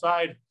go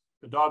outside.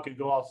 The dog could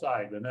go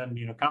outside, and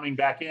then coming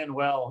back in,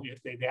 well,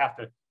 they have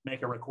to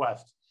make a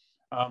request.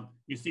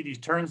 You see these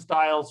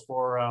turnstiles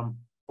for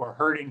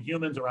herding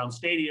humans around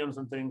stadiums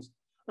and things.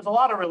 There's a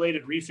lot of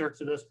related research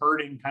to this.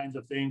 Herding kinds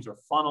of things or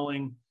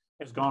funneling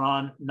has gone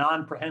on.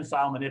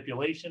 Non-prehensile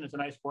manipulation is a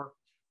nice word.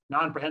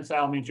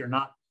 Non-prehensile means you're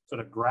not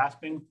sort of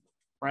grasping,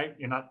 right?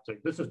 You're not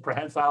like, this is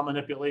prehensile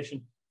manipulation.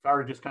 If I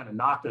were to just kind of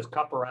knock this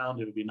cup around,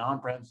 it would be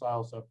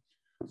non-prehensile.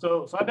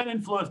 So I've been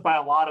influenced by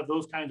a lot of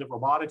those kinds of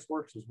robotics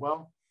works as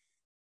well.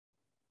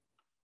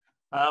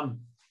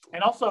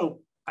 And also,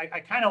 I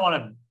kind of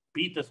want to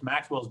beat this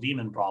Maxwell's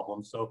demon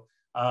problem. So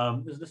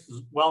this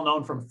is well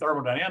known from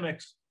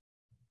thermodynamics.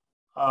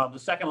 The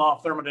second law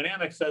of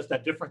thermodynamics says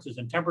that differences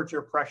in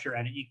temperature, pressure,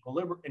 and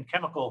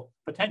chemical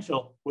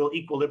potential will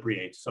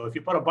equilibrate. So if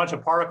you put a bunch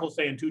of particles,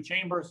 say in two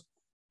chambers,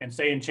 and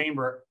say in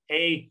chamber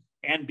A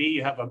and B,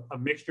 you have a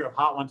mixture of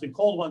hot ones and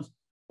cold ones,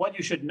 what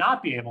you should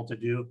not be able to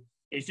do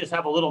is just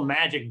have a little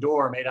magic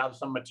door made out of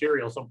some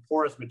material, some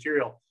porous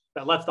material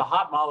that lets the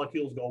hot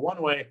molecules go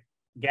one way,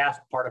 gas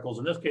particles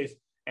in this case,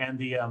 and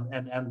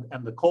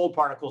the cold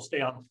particles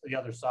stay on the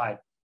other side.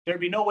 There'd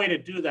be no way to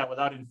do that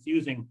without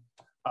infusing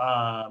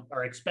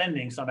or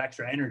expending some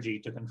extra energy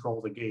to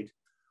control the gate.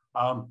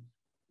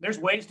 There's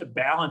ways to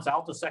balance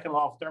out the second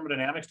law of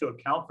thermodynamics to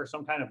account for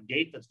some kind of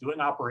gate that's doing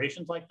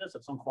operations like this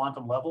at some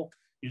quantum level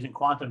using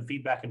quantum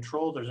feedback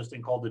control. There's this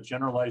thing called the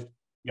generalized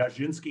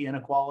Jarzynski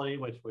inequality,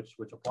 which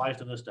applies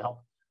to this to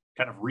help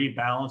kind of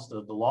rebalance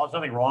the law. There's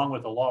nothing wrong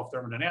with the law of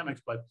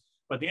thermodynamics, but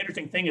the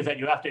interesting thing is that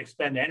you have to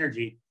expend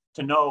energy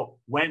to know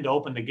when to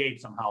open the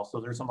gate somehow.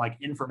 So there's some like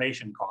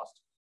information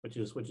cost, which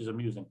is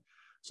amusing.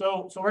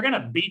 So we're going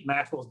to beat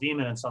Maxwell's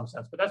demon in some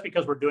sense, but that's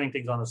because we're doing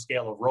things on the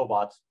scale of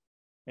robots.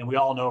 And we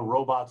all know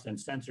robots and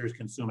sensors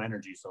consume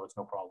energy, so it's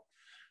no problem.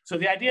 So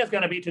the idea is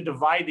going to be to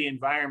divide the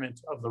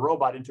environment of the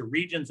robot into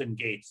regions and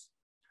gates.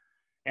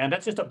 And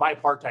that's just a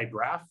bipartite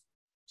graph.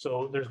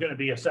 So there's going to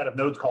be a set of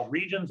nodes called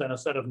regions and a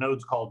set of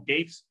nodes called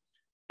gates.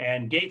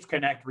 And gates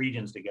connect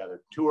regions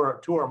together, two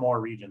or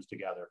more regions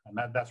together. And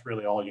that's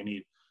really all you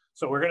need.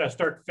 So we're going to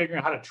start figuring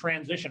out how to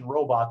transition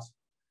robots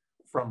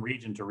from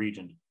region to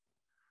region.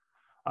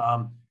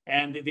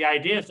 And the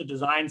idea is to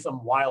design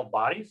some wild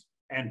bodies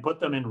and put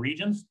them in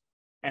regions.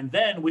 And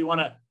then we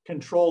want to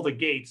control the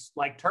gates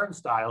like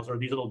turnstiles or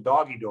these little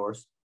doggy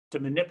doors to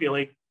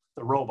manipulate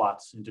the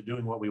robots into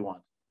doing what we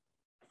want.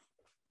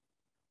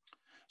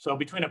 So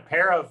between a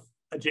pair of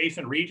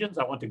adjacent regions,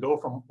 I want to go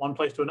from one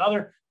place to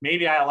another.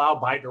 Maybe I allow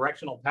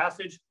bidirectional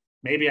passage.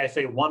 Maybe I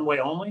say one way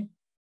only,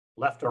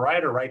 left to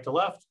right or right to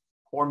left.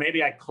 Or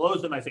maybe I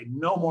close them, I say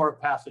no more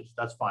passage,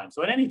 that's fine.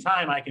 So at any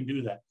time I can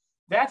do that.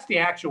 That's the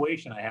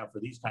actuation I have for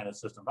these kind of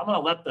systems. I'm gonna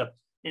let the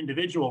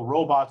individual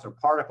robots or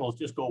particles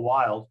just go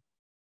wild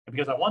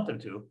because I want them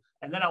to.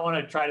 And then I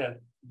wanna try to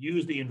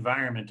use the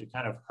environment to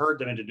kind of herd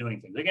them into doing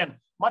things. Again,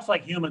 much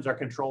like humans are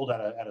controlled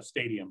at a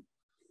stadium,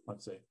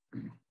 let's say.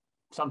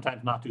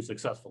 Sometimes not too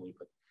successfully,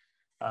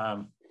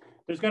 but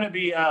there's gonna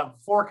be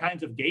 4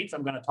 kinds of gates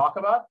I'm gonna talk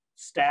about.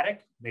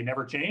 Static, they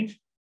never change.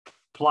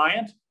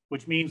 Pliant,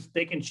 which means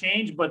they can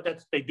change, but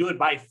they do it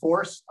by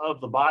force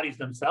of the bodies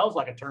themselves,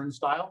 like a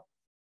turnstile.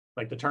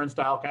 Like the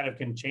turnstile kind of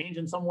can change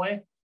in some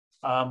way.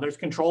 There's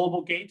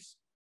controllable gates,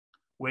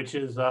 which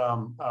is,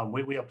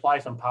 we apply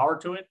some power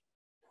to it,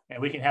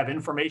 and we can have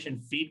information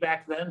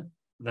feedback then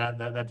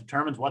that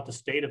determines what the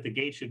state of the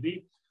gate should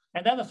be.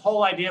 And then this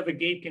whole idea of a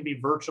gate can be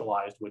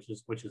virtualized, which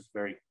is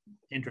very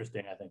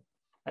interesting, I think.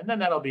 And then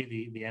that'll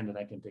be the end, and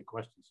I can take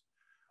questions.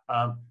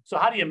 So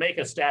how do you make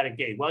a static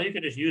gate? Well, you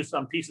can just use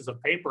some pieces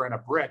of paper and a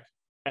brick,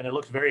 and it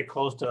looks very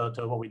close to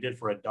what we did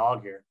for a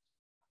dog here.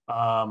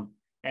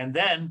 And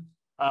then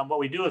what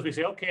we do is we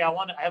say, okay, I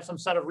have some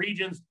set of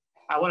regions.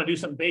 I want to do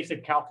some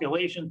basic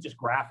calculations, just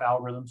graph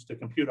algorithms to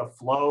compute a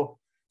flow.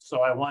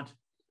 So I want,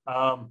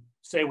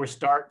 say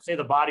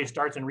the body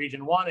starts in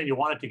region 1 and you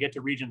want it to get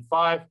to region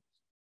 5.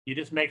 You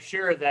just make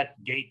sure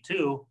that gate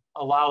 2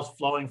 allows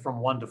flowing from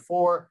 1 to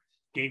 4.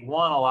 Gate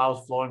 1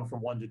 allows flowing from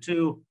 1 to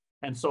 2,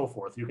 and so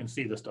forth. You can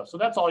see this stuff. So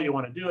that's all you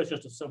want to do. It's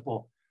just a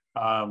simple,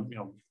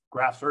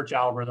 graph search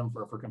algorithm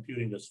for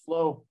computing this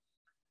flow.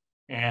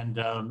 And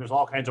there's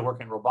all kinds of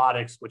work in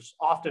robotics, which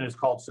often is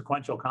called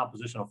sequential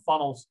composition of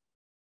funnels.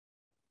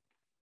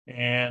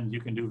 And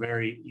you can do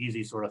very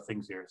easy sort of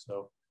things here.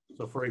 So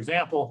for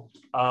example,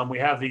 we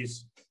have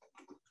these,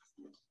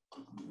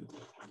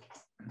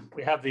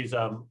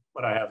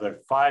 what I have there,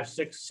 5,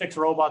 6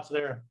 robots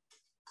there.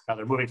 Now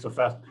they're moving so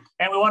fast.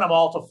 And we want them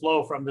all to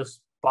flow from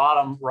this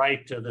bottom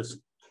right to this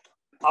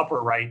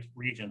upper right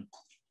region.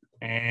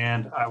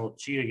 And I will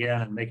cheat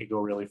again and make it go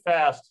really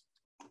fast.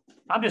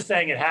 I'm just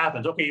saying it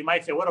happens. Okay, you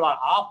might say, what about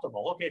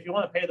optimal? Okay, if you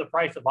want to pay the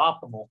price of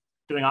optimal,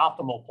 doing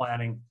optimal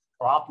planning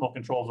or optimal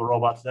controls of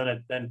robots,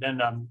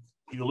 then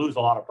you lose a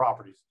lot of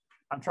properties.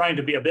 I'm trying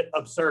to be a bit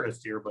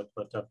absurdist here,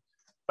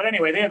 but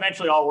anyway, they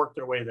eventually all work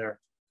their way there.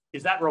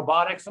 Is that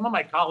robotics? Some of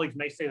my colleagues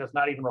may say that's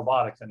not even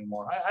robotics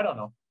anymore. I don't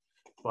know,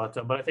 but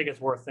I think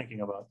it's worth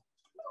thinking about.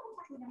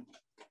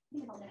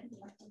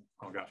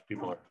 Oh gosh,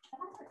 people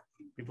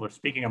are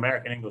speaking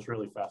American English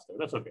really fast there.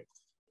 That's okay.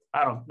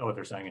 I don't know what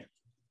they're saying.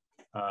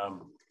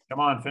 Come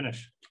on,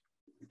 finish.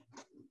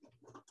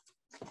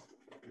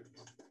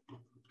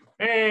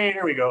 Hey,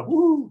 here we go.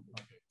 Woo.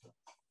 Okay.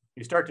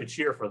 You start to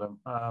cheer for them.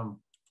 All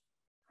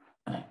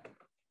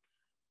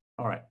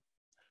right.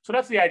 So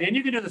that's the idea. And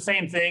you can do the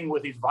same thing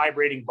with these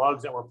vibrating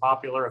bugs that were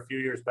popular a few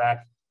years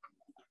back.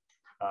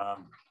 I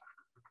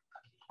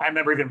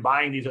remember even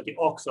buying these at the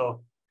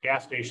Oxxo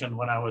gas station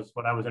when I was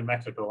in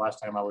Mexico last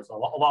time. I was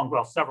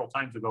several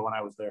times ago when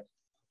I was there.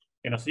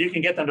 So you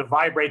can get them to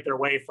vibrate their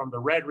way from the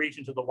red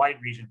region to the white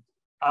region.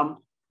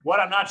 What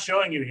I'm not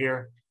showing you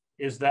here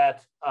is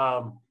that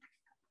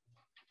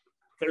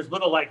there's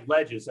little like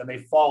ledges and they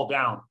fall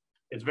down.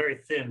 It's very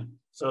thin.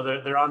 So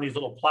they're on these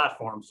little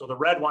platforms. So the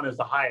red one is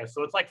the highest.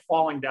 So it's like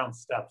falling down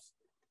steps.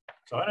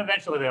 So and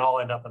eventually they all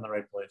end up in the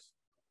right place.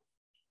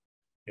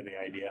 Get the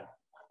idea.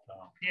 So,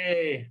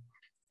 yay.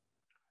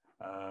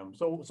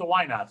 So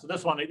why not? So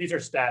this one, these are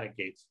static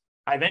gates.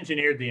 I've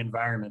engineered the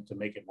environment to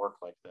make it work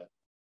like that.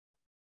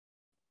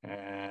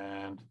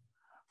 And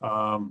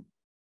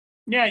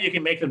yeah, you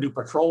can make them do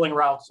patrolling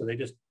routes. So they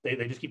just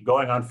keep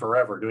going on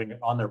forever, doing it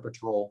on their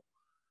patrol,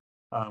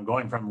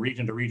 going from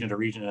region to region to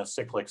region in a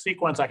cyclic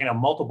sequence. I can have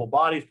multiple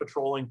bodies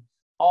patrolling,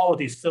 all with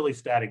these silly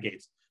static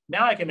gates.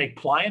 Now I can make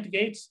pliant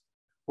gates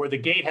where the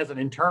gate has an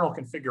internal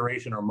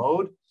configuration or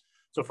mode.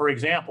 So for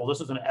example,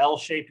 this is an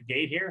L-shaped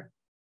gate here.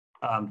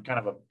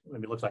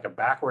 Maybe it looks like a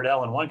backward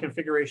L in one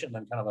configuration,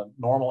 then kind of a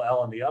normal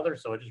L in the other.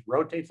 So it just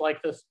rotates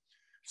like this.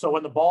 So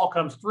when the ball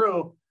comes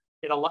through,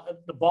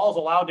 the ball's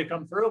allowed to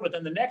come through, but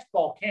then the next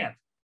ball can't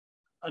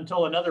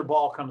until another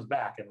ball comes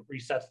back and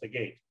resets the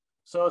gate.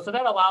 So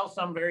that allows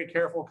some very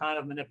careful kind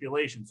of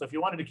manipulation. So if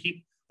you wanted to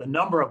keep the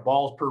number of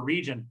balls per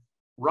region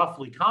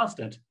roughly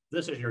constant,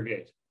 this is your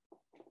gate.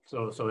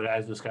 So it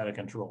has this kind of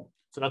control.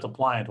 So that's a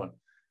pliant one.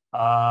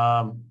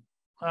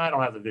 I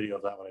don't have the video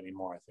of that one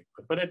anymore, I think,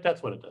 but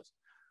that's what it does.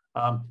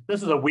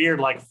 This is a weird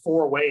like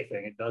four-way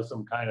thing. It does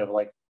some kind of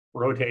like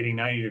rotating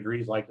 90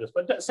 degrees like this,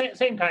 but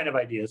same kind of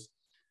ideas.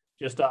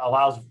 Just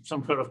allows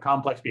some sort of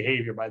complex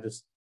behavior by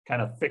this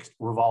kind of fixed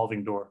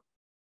revolving door.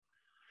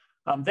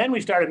 Then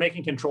we started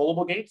making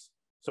controllable gates.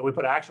 So we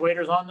put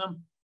actuators on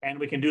them, and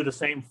we can do the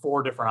same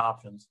 4 different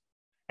options.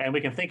 And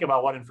we can think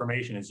about what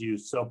information is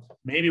used. So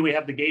maybe we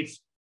have the gates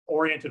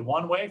oriented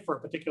one way for a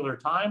particular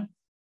time,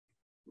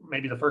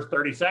 maybe the first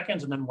 30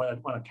 seconds, and then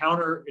when a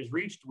counter is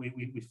reached,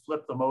 we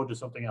flip the mode to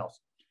something else.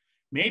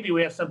 Maybe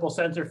we have simple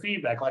sensor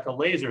feedback, like a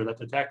laser that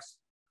detects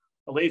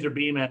a laser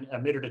beam and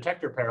emitter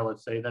detector pair,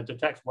 let's say, that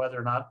detects whether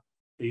or not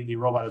the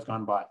robot has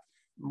gone by.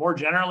 More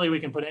generally, we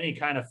can put any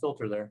kind of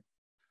filter there.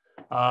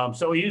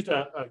 So we used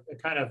a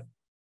kind of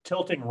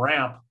tilting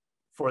ramp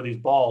for these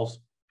balls.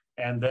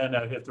 And then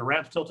if the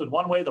ramp's tilted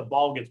one way, the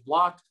ball gets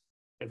blocked.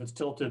 If it's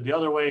tilted the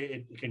other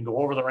way, it can go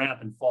over the ramp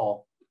and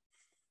fall.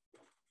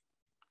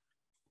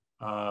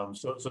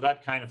 So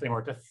that kind of thing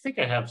worked. I think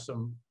I have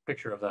some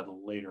picture of that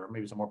later, or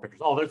maybe some more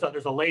pictures. Oh,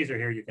 there's a laser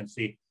here you can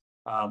see,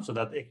 so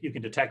that you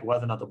can detect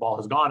whether or not the ball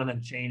has gone and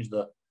then change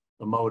the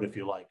mode if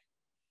you like.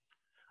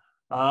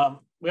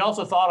 We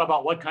also thought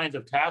about what kinds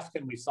of tasks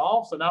can we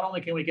solve. So not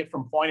only can we get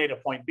from point A to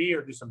point B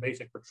or do some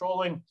basic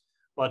patrolling,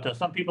 but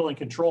some people in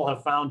control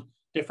have found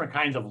different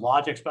kinds of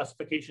logic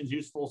specifications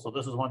useful. So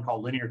this is one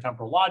called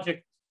linear-temporal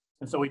logic.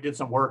 And so we did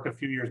some work a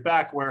few years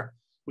back where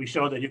we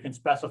showed that you can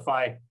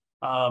specify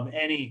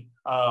any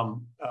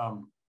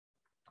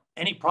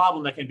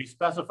problem that can be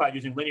specified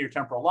using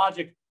linear-temporal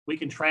logic. We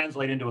can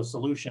translate into a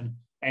solution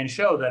and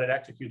show that it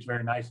executes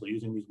very nicely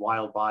using these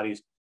wild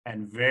bodies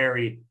and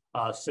very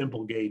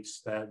simple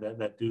gates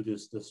that do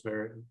this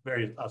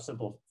very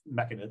simple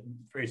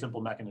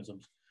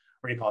mechanisms.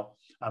 What do you call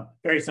it?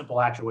 Very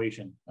simple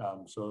actuation.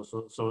 So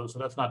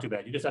that's not too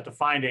bad. You just have to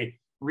find a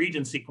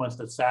region sequence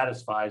that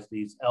satisfies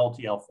these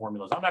LTL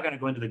formulas. I'm not going to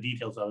go into the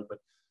details of it,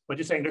 but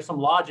just saying there's some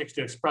logics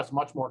to express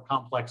much more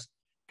complex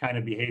kind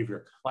of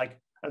behavior. Like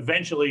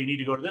eventually you need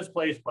to go to this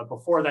place, but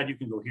before that you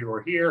can go here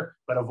or here,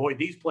 but avoid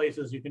these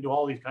places. You can do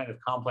all these kind of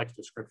complex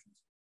descriptions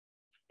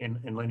in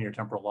linear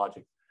temporal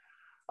logic.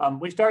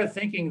 We started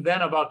thinking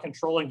then about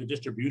controlling the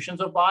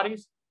distributions of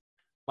bodies.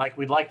 Like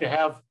we'd like to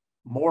have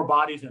more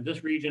bodies in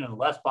this region and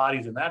less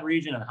bodies in that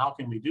region, and how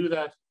can we do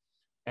that?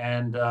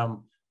 And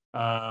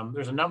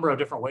there's a number of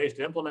different ways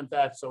to implement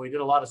that. So we did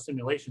a lot of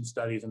simulation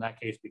studies in that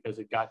case because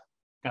it got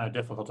kind of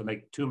difficult to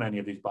make too many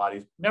of these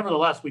bodies.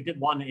 Nevertheless, we did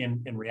one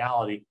in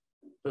reality.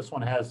 This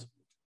one has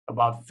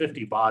about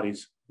 50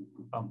 bodies.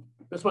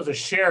 This was a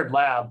shared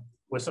lab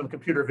with some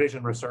computer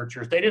vision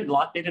researchers. They did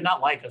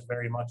not like us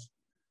very much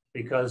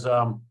because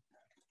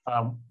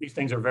these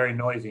things are very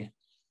noisy.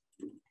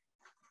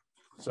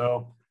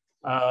 So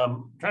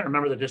I'm trying to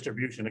remember the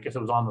distribution. I guess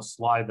it was on the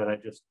slide that I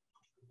just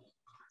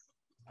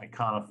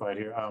iconified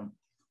here.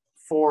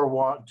 4,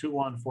 1, 2,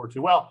 1, 4,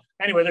 2. Well,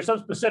 anyway, there's some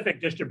specific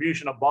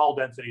distribution of ball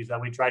densities that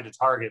we tried to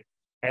target.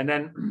 And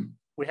then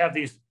we have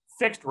these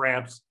fixed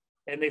ramps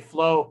and they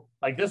flow,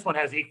 like this one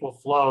has equal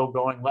flow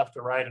going left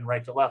to right and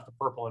right to left, the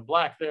purple and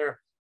black there.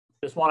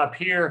 This one up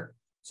here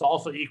is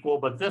also equal,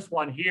 but this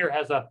one here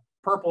has a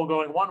purple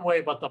going one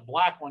way, but the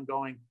black one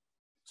going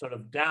sort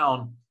of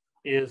down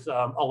is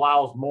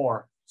allows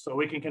more. So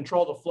we can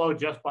control the flow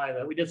just by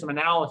that. We did some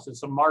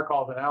analysis, some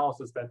Markov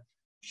analysis that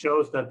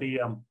shows that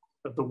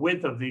the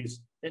width of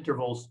these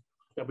intervals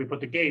that we put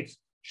the gates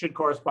should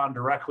correspond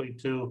directly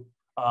to,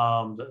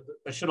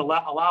 it should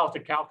allow us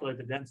to calculate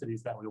the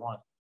densities that we want.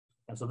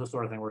 And so this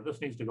sort of thing where this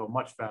needs to go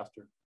much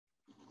faster.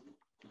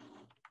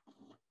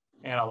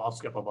 And I'll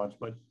skip a bunch,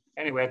 but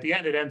anyway, at the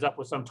end, it ends up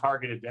with some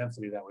targeted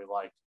density that we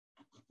like,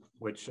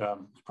 which is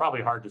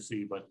probably hard to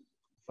see, but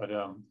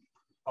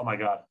oh my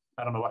God,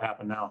 I don't know what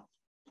happened now.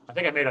 I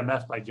think I made a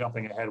mess by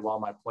jumping ahead while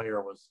my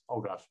player was,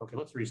 oh gosh, okay,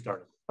 let's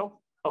restart it. Oh,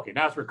 okay,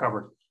 now it's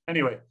recovered.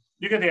 Anyway,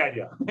 you get the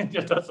idea. It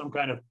just does some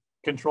kind of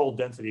controlled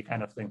density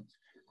kind of thing.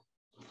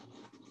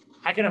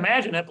 I can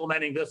imagine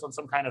implementing this on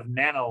some kind of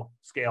nano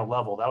scale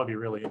level. That would be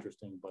really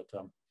interesting, but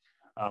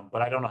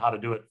I don't know how to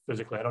do it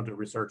physically. I don't do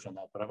research on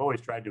that, but I've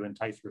always tried to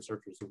entice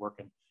researchers who work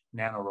in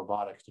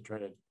nanorobotics to try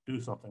to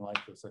do something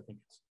like this. I think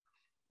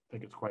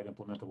it's quite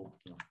implementable.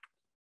 You know.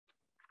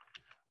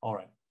 All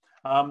right.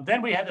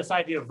 Then we had this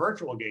idea of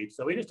virtual gates.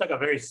 So we just took a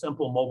very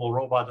simple mobile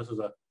robot. This is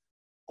an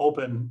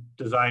open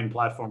design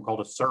platform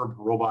called a SERB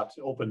robot,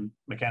 open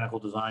mechanical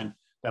design,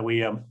 that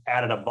we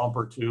added a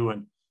bumper to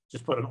and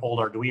just put an old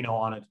Arduino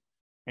on it.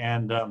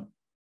 And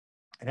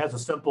it has a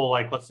simple,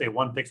 like, let's say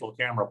 1 pixel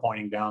camera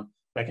pointing down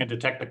that can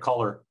detect the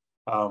color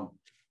of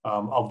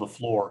the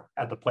floor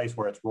at the place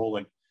where it's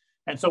rolling.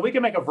 And so we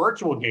can make a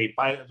virtual gate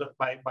by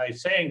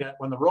saying that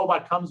when the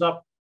robot comes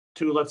up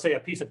to, let's say,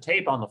 a piece of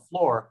tape on the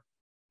floor,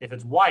 if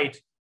it's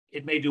white,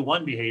 it may do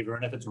one behavior,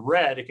 and if it's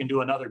red, it can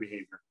do another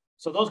behavior.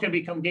 So those can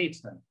become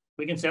gates then.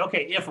 We can say,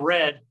 okay, if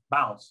red,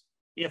 bounce.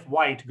 If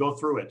white, go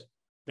through it.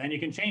 Then you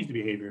can change the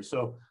behavior.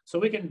 So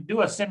we can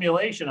do a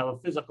simulation of a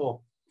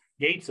physical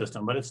gate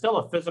system, but it's still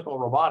a physical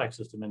robotic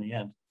system in the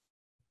end.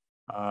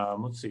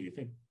 Let's see, I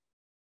think,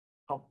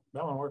 oh,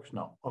 that one works?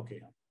 No,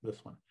 okay,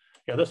 this one.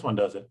 Yeah, this one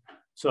does it.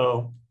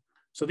 So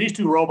these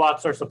two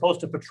robots are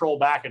supposed to patrol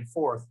back and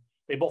forth.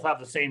 They both have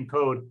the same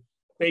code.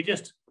 They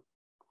just,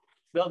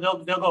 they'll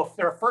go,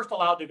 they're first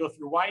allowed to go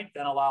through white,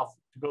 then allowed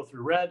to go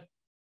through red,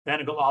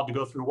 then allowed to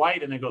go through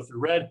white and then go through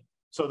red.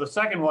 So the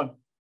second one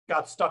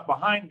got stuck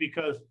behind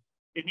because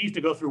it needs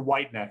to go through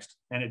white next,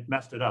 and it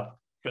messed it up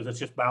because it's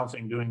just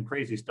bouncing, doing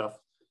crazy stuff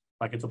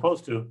like it's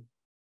supposed to.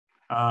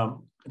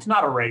 It's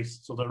not a race,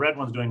 so the red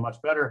one's doing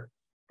much better,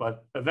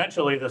 but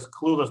eventually this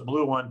clueless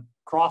blue one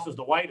crosses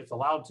the white, it's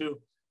allowed to,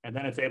 and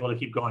then it's able to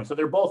keep going. So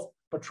they're both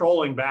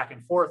patrolling back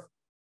and forth,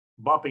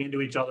 bumping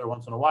into each other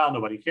once in a while,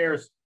 nobody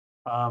cares,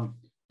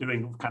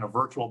 doing kind of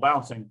virtual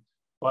bouncing.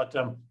 But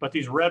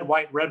these red,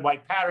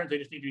 white patterns, they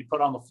just need to be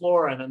put on the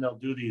floor, and then they'll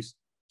do these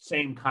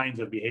same kinds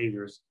of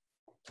behaviors.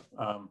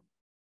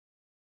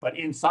 But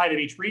inside of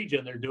each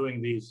region, they're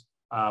doing these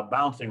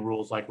bouncing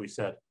rules, like we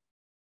said.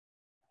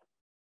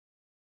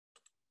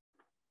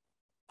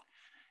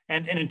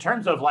 And in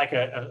terms of like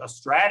a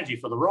strategy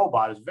for the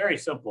robot, it's very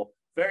simple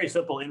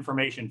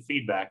information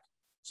feedback.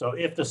 So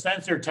if the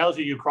sensor tells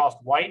you crossed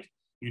white,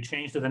 you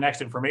change to the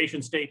next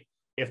information state.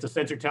 If the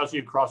sensor tells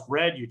you crossed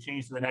red, you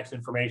change to the next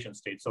information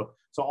state. So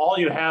all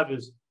you have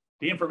is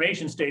the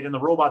information state in the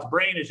robot's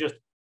brain is just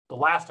the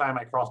last time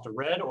I crossed a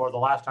red or the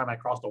last time I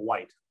crossed a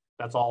white.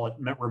 That's all it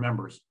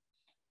remembers.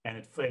 And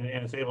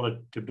it's able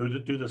to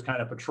do this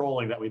kind of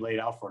patrolling that we laid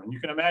out for it. And you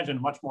can imagine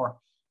much more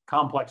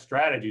complex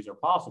strategies are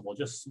possible.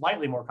 Just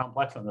slightly more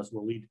complex than this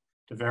will lead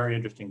to very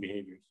interesting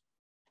behaviors.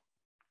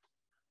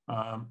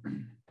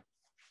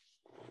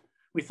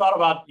 We thought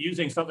about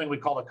using something we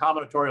call a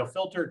combinatorial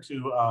filter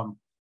to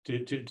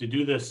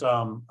do this,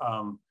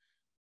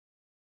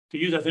 to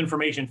use as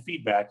information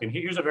feedback. And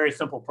here's a very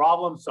simple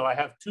problem. So I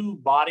have two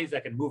bodies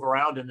that can move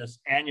around in this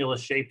annulus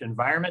shaped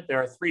environment.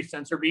 There are three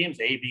sensor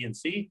beams, A, B, and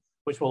C,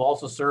 which will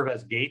also serve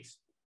as gates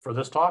for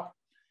this talk.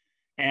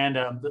 And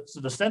so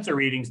the sensor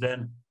readings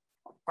then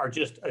are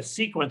just a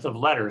sequence of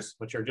letters,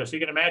 which are just, you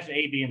can imagine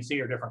A, B, and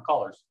C are different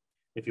colors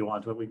if you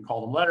want to, we can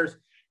call them letters.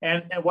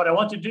 And what I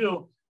want to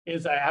do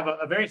is I have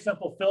a very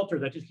simple filter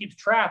that just keeps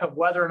track of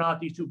whether or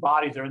not these two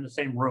bodies are in the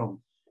same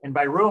room. And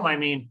by room, I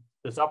mean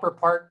this upper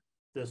part,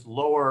 this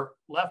lower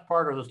left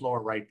part, or this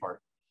lower right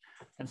part.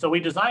 And so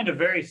we designed a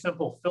very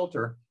simple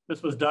filter.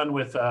 This was done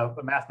with a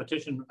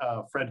mathematician,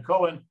 Fred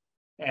Cohen,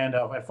 and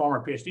a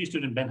former PhD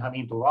student,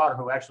 Benjamin Tovar,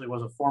 who actually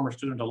was a former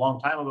student a long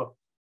time ago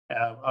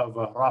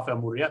of Rafael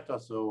Murrieta.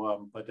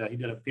 So, but he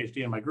did a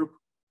PhD in my group.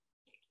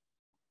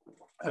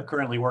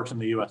 Currently works in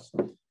the US.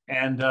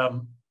 And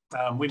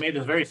we made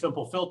this very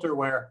simple filter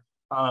where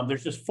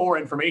there's just four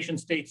information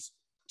states.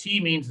 T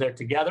means they're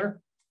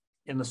together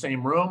in the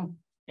same room,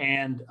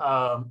 and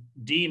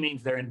D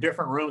means they're in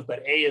different rooms,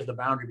 but A is the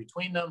boundary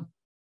between them.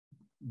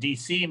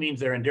 DC means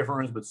they're in different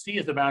rooms, but C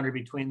is the boundary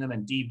between them,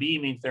 and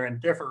DB means they're in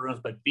different rooms,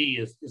 but B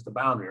is the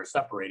boundary or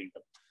separating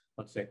them,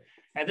 let's say.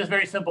 And this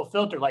very simple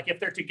filter, like if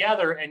they're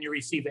together and you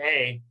receive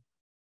A,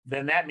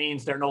 then that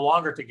means they're no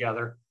longer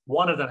together.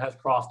 One of them has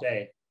crossed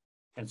A.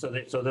 And so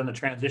then the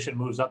transition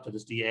moves up to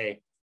this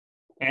DA.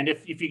 And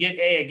if you get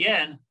A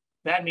again,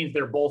 that means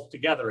they're both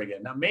together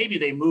again. Now, maybe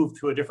they moved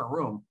to a different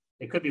room.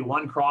 It could be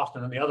one crossed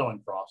and then the other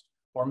one crossed.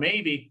 Or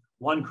maybe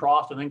one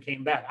crossed and then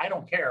came back. I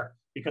don't care,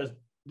 because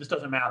this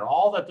doesn't matter.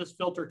 All that this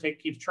filter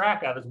keeps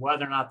track of is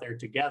whether or not they're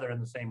together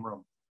in the same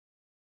room.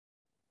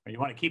 Or you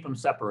want to keep them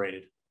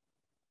separated.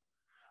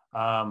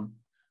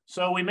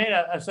 So we made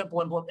a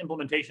simple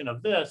implementation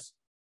of this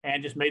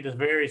and just made this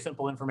very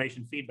simple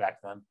information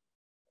feedback then.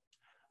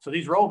 So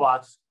these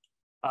robots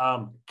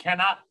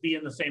cannot be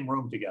in the same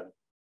room together.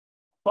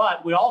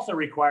 But we also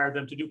require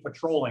them to do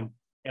patrolling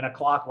in a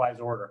clockwise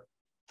order.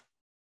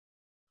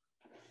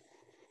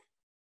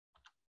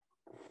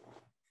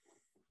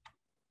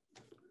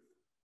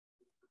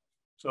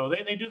 So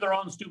they do their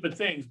own stupid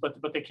things, but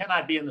they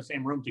cannot be in the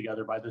same room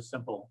together by this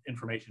simple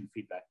information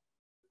feedback.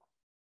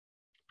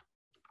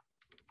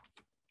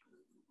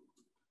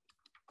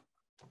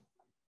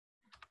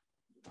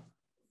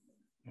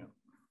 Yeah.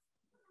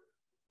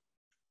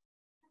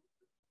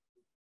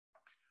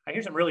 I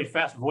hear some really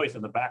fast voice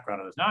in the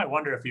background of this. Now I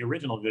wonder if the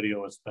original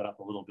video was sped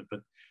up a little bit,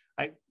 but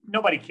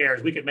nobody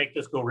cares. We could make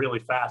this go really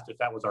fast if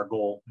that was our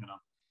goal, you know.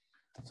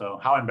 So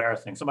how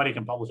embarrassing. Somebody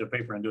can publish a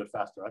paper and do it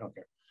faster. I don't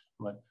care.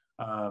 But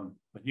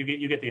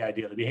you get the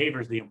idea. The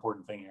behavior is the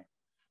important thing here.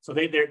 So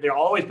they're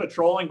always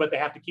patrolling, but they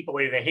have to keep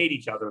away. They hate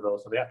each other though,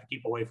 so they have to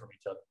keep away from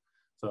each other.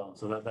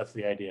 So that's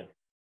the idea.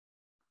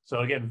 So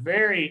again,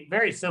 very,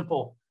 very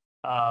simple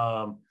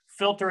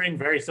filtering,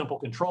 very simple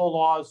control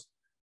laws,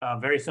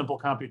 very simple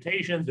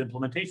computations,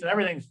 implementation.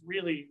 Everything's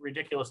really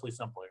ridiculously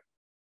simple here.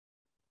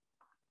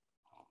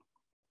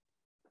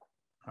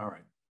 All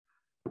right.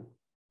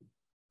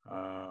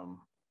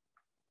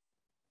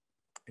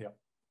 Yep.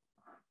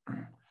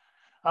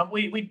 I'm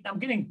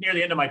getting near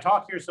the end of my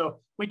talk here.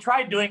 So we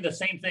tried doing the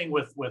same thing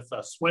with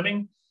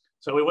swimming.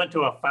 So we went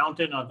to a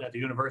fountain at the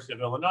University of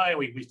Illinois.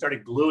 We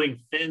started gluing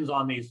fins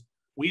on these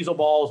weasel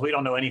balls. We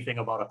don't know anything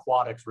about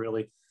aquatics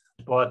really,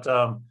 but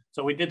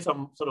So we did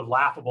some sort of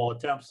laughable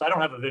attempts. I don't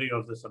have a video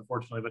of this,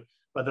 unfortunately,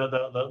 but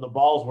the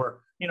balls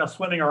were, you know,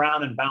 swimming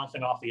around and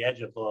bouncing off the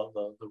edge of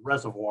the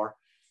reservoir.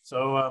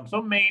 So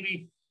so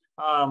maybe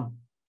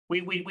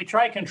we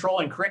tried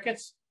controlling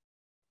crickets,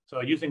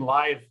 so using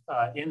live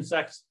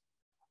insects.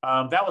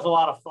 That was a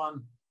lot of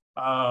fun.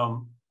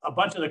 A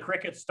bunch of the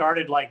crickets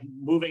started like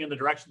moving in the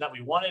direction that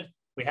we wanted.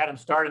 We had them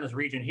start in this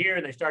region here,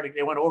 and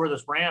they went over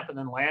this ramp and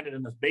then landed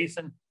in this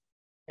basin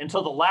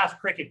until the last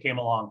cricket came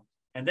along.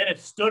 And then it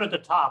stood at the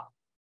top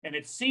and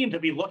it seemed to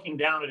be looking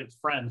down at its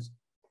friends.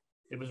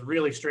 It was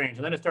really strange.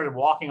 And then it started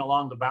walking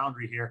along the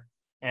boundary here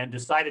and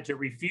decided to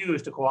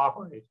refuse to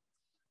cooperate.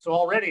 So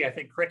already I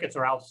think crickets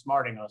are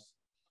outsmarting us.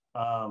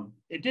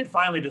 It did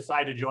finally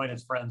decide to join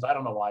its friends. I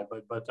don't know why,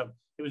 but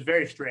it was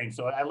very strange.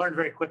 So I learned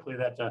very quickly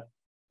that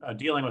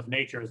dealing with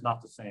nature is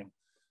not the same.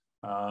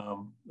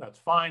 That's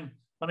fine.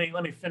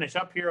 Let me finish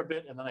up here a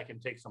bit, and then I can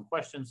take some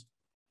questions.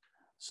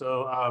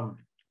 So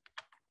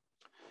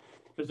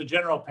there's a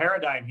general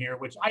paradigm here,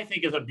 which I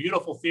think is a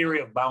beautiful theory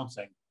of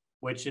bouncing,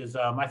 which is,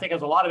 I think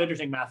has a lot of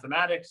interesting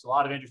mathematics, a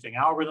lot of interesting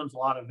algorithms, a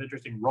lot of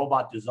interesting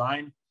robot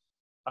design.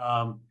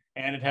 And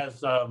it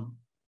has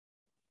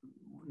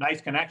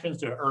nice connections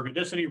to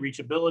ergodicity,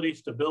 reachability,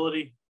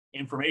 stability,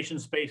 information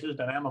spaces,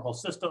 dynamical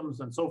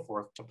systems, and so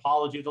forth,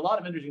 topologies, a lot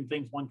of interesting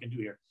things one can do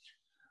here.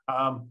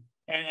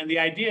 And the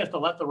idea is to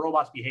let the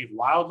robots behave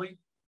wildly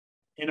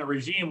in a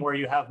regime where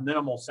you have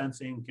minimal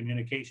sensing,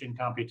 communication,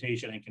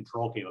 computation, and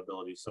control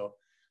capabilities. So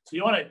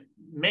you want to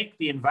make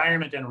the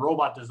environment and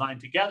robot design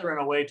together in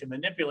a way to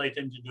manipulate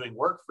them to doing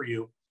work for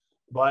you,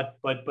 but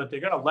they're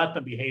going to let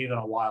them behave in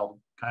a wild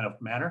kind of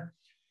manner.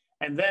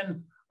 And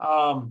then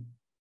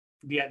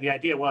the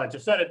idea, well, I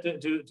just said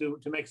it,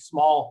 to make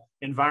small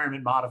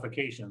environment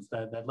modifications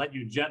that let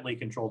you gently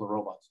control the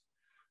robots.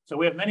 So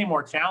we have many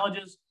more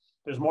challenges.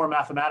 There's more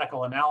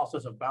mathematical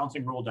analysis of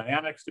bouncing rule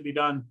dynamics to be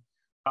done.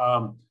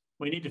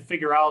 We need to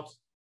figure out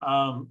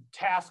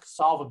task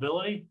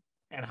solvability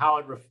and how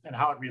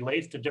it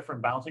relates to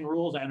different bouncing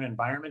rules and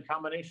environment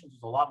combinations.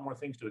 There's a lot more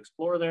things to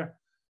explore there.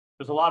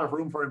 There's a lot of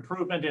room for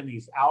improvement in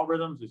these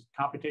algorithms, these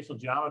computational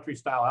geometry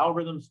style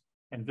algorithms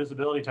and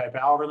visibility type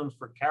algorithms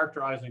for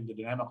characterizing the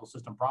dynamical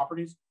system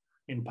properties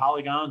in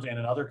polygons and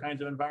in other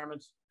kinds of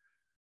environments.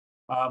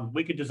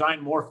 We could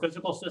design more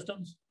physical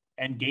systems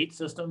and gate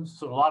systems.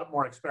 So a lot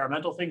more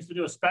experimental things to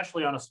do,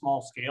 especially on a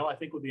small scale, I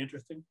think would be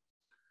interesting.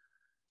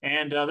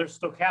 And there's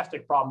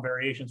stochastic problem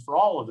variations for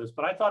all of this,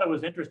 but I thought it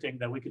was interesting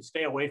that we could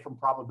stay away from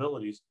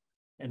probabilities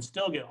and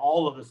still get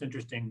all of this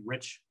interesting,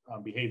 rich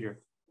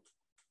behavior.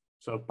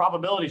 So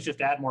probabilities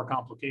just add more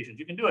complications.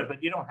 You can do it,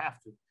 but you don't have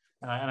to.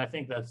 And I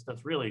think that's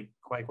really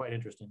quite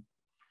interesting.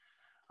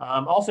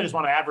 Also just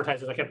want to advertise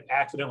this. I kept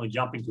accidentally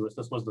jumping to it.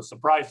 This was the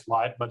surprise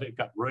slide, but it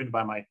got ruined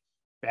by my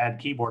bad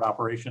keyboard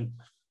operation.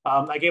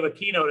 I gave a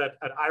keynote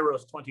at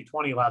IROS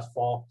 2020 last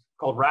fall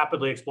called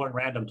Rapidly Exploring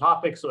Random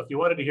Topics. So if you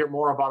wanted to hear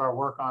more about our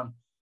work on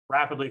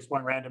rapidly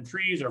exploring random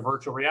trees or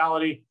virtual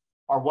reality,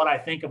 or what I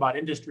think about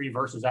industry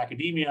versus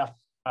academia,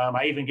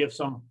 I even give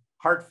some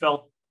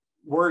heartfelt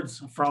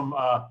words from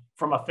a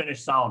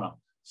Finnish sauna.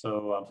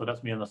 So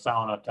that's me in the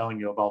sauna telling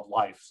you about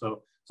life.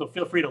 So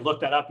feel free to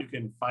look that up. You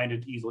can find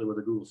it easily with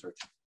a Google search.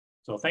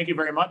 So thank you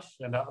very much,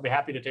 and I'll be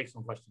happy to take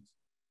some questions.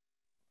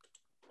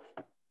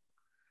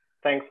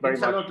 Thanks very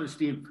much. Thanks a lot,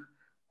 Steve.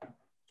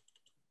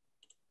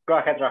 Go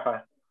ahead,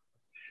 Rafa.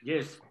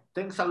 Yes,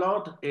 thanks a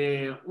lot.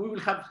 We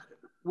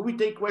will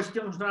take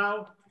questions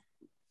now.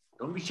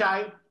 Don't be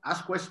shy,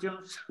 ask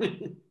questions.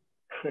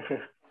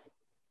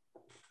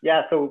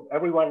 Yeah, so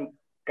everyone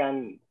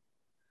can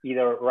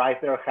either raise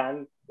their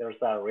hand. There's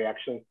a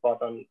reaction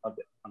button on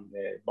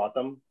the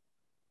bottom,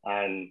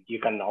 and you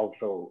can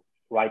also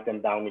write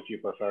them down if you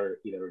prefer,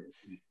 either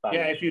in Spanish.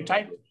 Yeah, if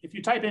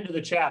you type into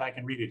the chat, I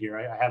can read it here.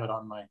 I have it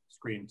on my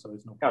screen, so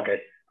there's no problem.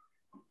 Okay.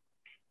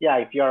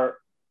 Yeah,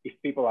 if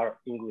people are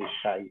English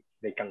shy,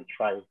 they can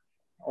try.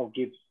 I'll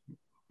give.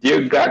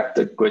 You got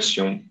the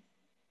question,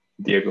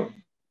 Diego.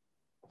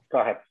 Go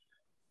ahead.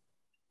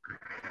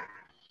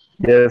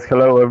 Yes,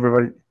 hello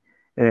everybody.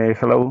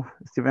 Hello,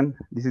 Steven.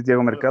 This is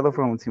Diego Mercado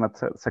from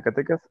CIMAT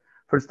Zacatecas.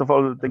 First of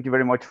all, thank you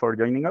very much for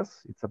joining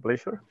us. It's a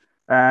pleasure.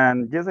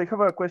 And yes, I have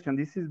a question.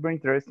 This is very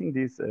interesting,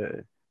 these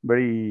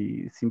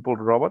very simple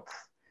robots.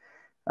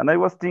 And I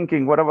was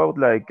thinking, what about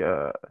like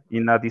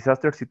in a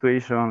disaster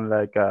situation,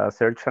 like a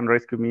search and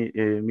rescue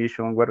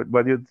mission,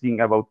 what do you think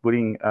about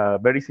putting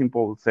very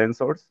simple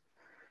sensors,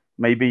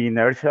 maybe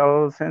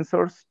inertial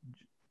sensors,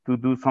 to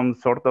do some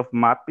sort of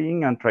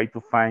mapping and try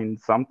to find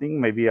something,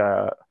 maybe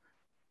a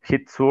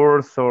heat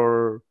source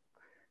or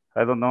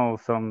I don't know,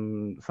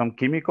 some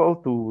chemical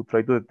to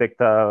try to detect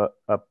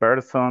a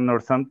person or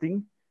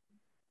something.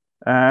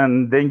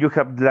 And then you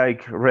have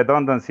like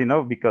redundancy,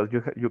 because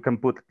you can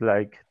put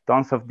like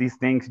tons of these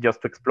things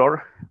just to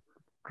explore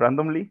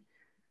randomly.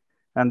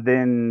 And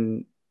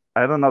then,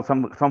 I don't know,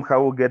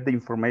 somehow get the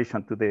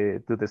information to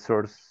the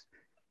source.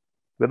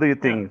 What do you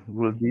think?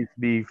 Will this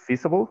be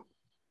feasible?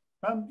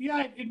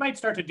 Yeah, it might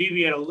start to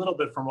deviate a little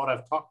bit from what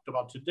I've talked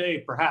about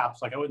today,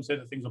 perhaps. Like I wouldn't say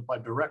that things apply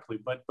directly,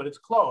 but it's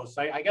close.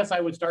 I guess I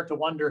would start to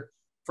wonder,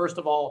 first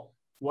of all,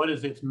 what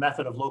is its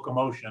method of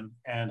locomotion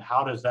and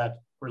how does that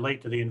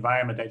relate to the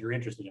environment that you're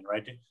interested in,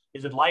 right?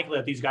 Is it likely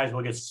that these guys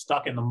will get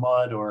stuck in the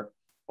mud or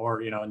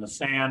in the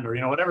sand or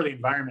whatever the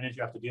environment is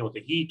you have to deal with,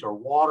 the heat or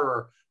water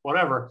or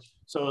whatever.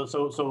 So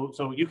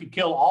you could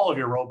kill all of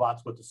your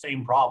robots with the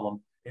same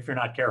problem if you're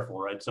not careful,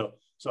 right? So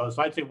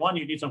I'd say one,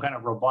 you need some kind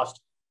of robust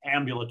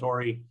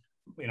ambulatory,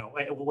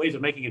 ways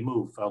of making it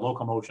move,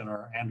 locomotion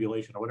or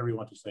ambulation or whatever you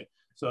want to say.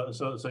 So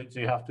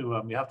you have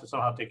to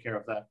somehow take care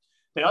of that.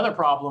 The other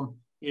problem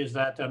is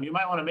that you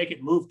might want to make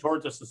it move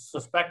towards a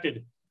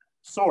suspected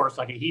source,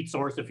 like a heat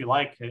source, if you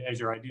like,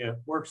 as your idea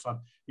works on.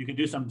 You can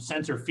do some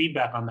sensor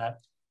feedback on that,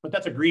 but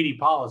that's a greedy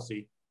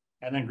policy.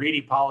 And then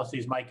greedy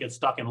policies might get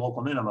stuck in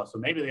local minima. So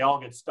maybe they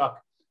all get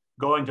stuck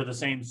going to the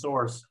same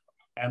source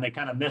and they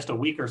kind of missed a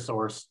weaker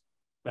source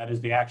that is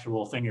the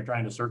actual thing you're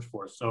trying to search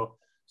for. So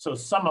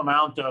some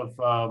amount of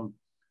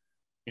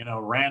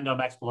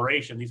random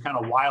exploration, these kind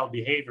of wild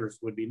behaviors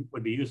would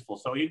be useful.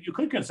 So you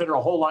could consider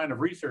a whole line of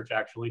research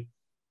actually,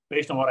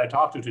 based on what I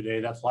talked to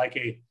today, that's like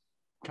a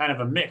kind of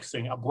a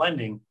mixing, a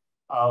blending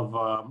of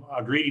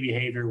a greedy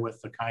behavior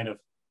with the kind of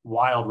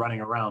wild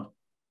running around.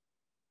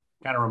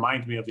 Kind of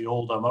reminds me of the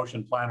old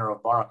motion planner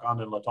of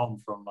Barak-Ondon Latome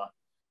from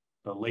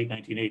the late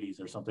 1980s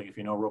or something, if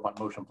you know robot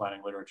motion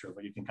planning literature,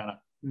 but you can kind of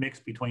mix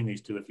between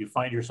these two. If you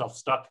find yourself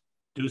stuck,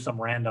 do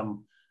some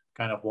random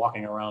kind of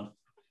walking around.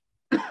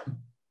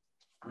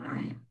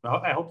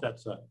 I hope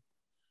that's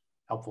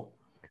helpful.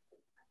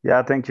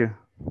 Yeah, thank you.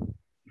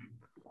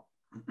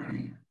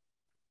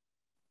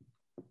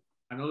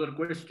 Another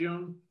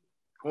question,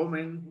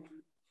 comment?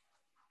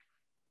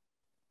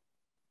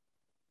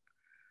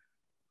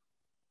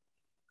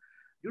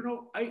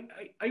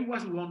 I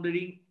was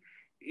wondering,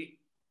 it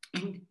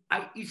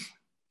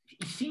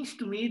seems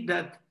to me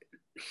that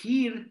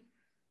here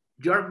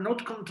you are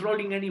not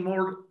controlling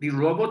anymore the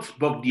robots,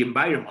 but the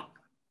environment.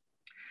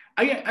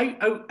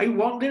 I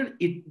wonder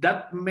if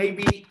that may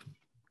be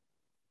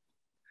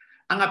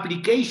an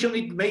application,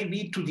 it may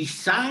be to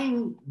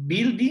design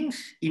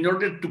buildings in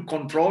order to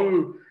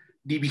control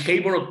the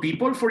behavior of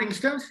people, for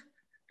instance.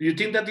 Do you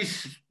think that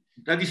is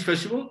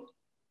feasible?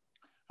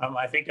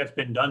 I think that's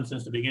been done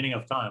since the beginning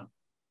of time.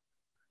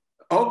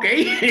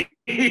 Okay.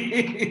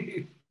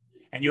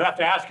 And you have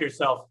to ask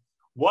yourself,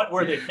 what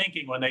were they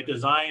thinking when they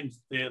designed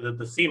the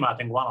CIMAT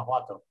in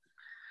Guanajuato?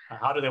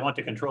 How do they want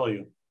to control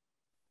you?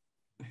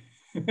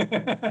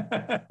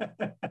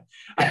 I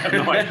have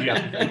no idea.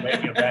 I'm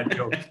making a bad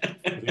joke.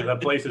 The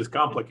place is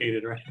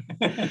complicated, right?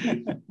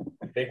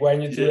 They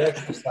want you to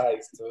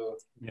exercise too.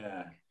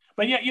 Yeah,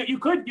 but yeah, you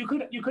could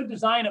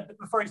design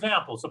for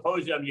example,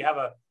 suppose you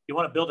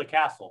want to build a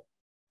castle.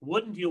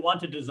 Wouldn't you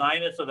want to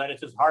design it so that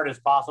it's as hard as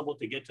possible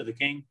to get to the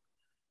king?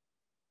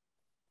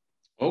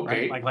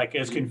 Okay. Right? Like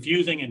as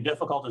confusing and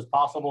difficult as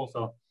possible.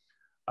 So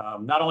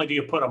not only do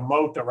you put a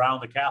moat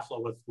around the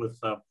castle with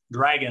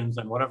dragons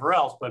and whatever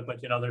else, but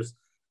there's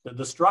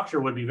the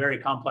structure would be very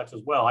complex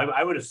as well.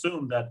 I would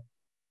assume that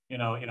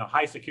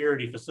high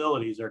security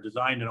facilities are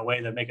designed in a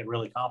way that make it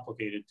really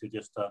complicated to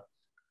just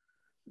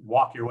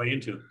walk your way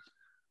into.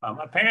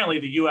 Apparently,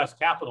 the U.S.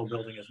 Capitol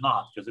building is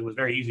not, because it was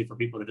very easy for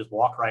people to just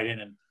walk right in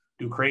and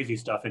do crazy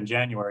stuff in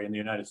January in the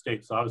United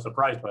States. So I was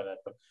surprised by that,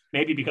 but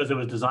maybe because it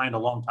was designed a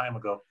long time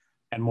ago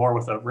and more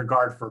with a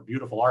regard for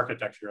beautiful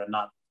architecture and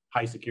not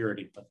high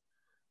security. But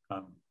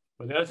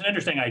that's an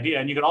interesting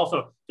idea. And you can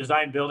also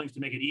design buildings to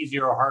make it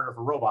easier or harder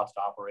for robots to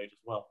operate as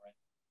well, right?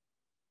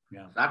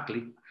 Yeah.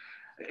 Exactly.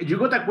 You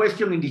got a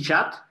question in the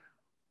chat?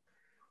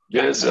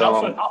 Yes.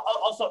 Also,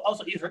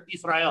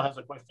 Israel has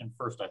a question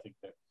first, I think,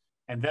 there.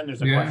 And then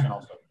there's a question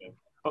also.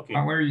 Okay.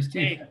 How are you,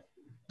 Steve? Hey,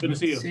 good to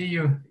see you. See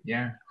you.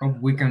 Yeah. Hope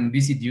we can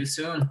visit you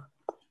soon.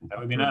 That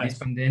would be nice.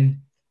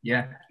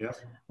 Yeah. Yeah.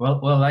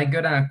 Well, I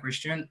got a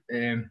question.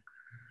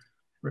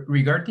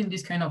 Regarding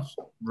this kind of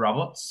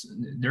robots,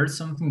 there's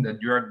something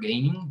that you are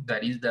gaining,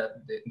 that is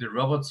that the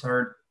robots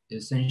are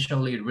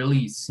essentially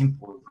really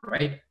simple,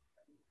 right?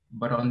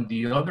 But on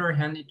the other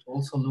hand, it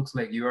also looks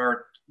like you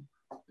are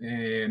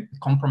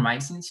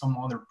compromising some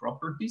other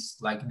properties,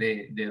 like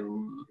the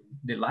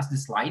last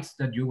slides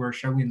that you were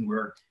showing,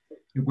 where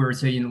you were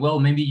saying, well,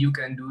 maybe you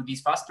can do this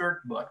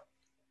faster, but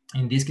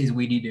in this case,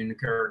 we didn't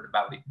care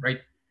about it,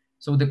 right?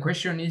 So the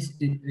question is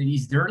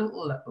there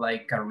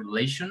like a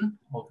relation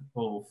of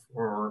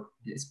or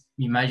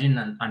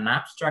imagine an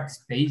abstract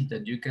space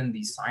that you can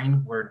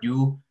design where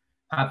you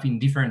have in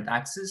different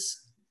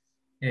axes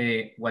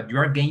what you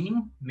are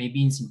gaining,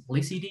 maybe in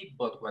simplicity,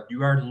 but what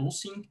you are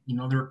losing in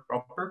other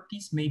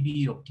properties,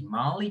 maybe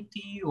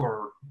optimality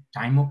or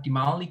time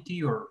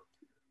optimality or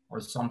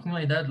something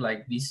like that,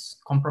 like these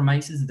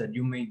compromises that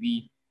you may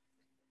be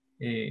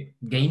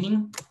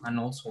gaining and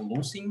also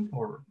losing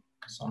or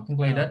something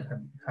like that.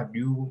 Have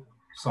you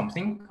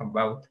something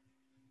about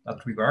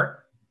that regard?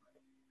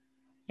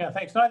 Yeah,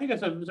 thanks. No, I think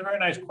it's a very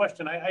nice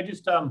question. I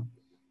just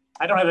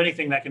I don't have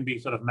anything that can be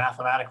sort of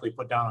mathematically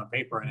put down on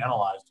paper and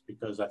analyzed,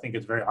 because I think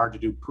it's very hard to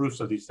do proofs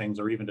of these things,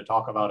 or even to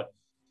talk about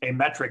a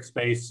metric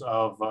space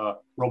of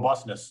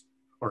robustness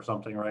or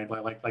something, right?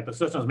 Like the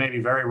systems may be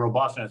very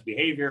robust in its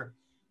behavior,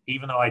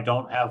 even though I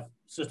don't have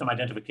system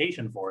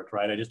identification for it,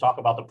 right? I just talk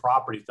about the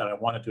properties that I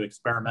wanted to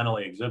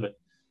experimentally exhibit.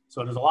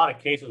 So there's a lot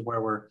of cases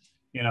where we're,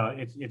 you know,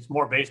 it's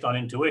more based on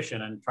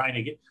intuition and trying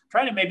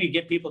to maybe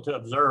get people to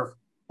observe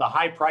the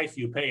high price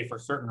you pay for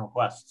certain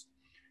requests.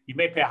 You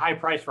may pay a high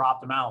price for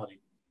optimality.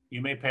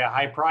 You may pay a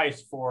high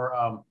price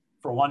for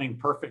wanting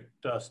perfect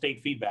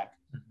state feedback,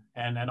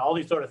 and all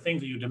these sort of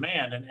things that you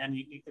demand. And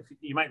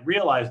you might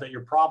realize that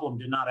your problem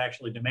did not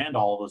actually demand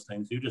all of those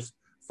things. You just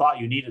thought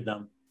you needed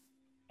them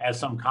as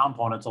some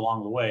components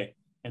along the way.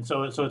 And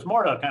so it's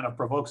more to kind of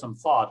provoke some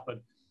thought,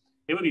 but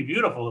it would be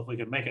beautiful if we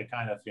could make it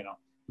kind of, you know,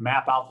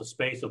 map out the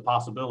space of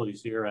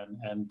possibilities here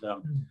and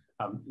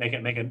make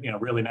it, you know,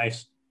 really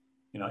nice,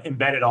 you know,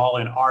 embed it all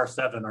in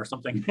R7 or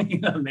something, you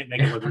know, make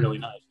it look really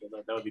nice.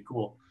 That would be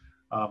cool.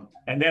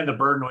 And then the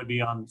burden would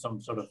be on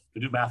some sort of to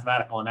do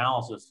mathematical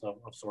analysis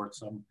of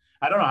sorts.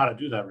 I don't know how to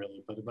do that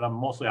really, but I'm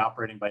mostly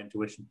operating by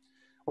intuition,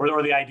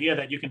 or the idea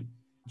that you can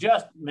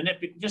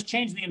just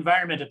change the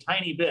environment a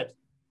tiny bit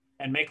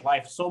and make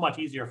life so much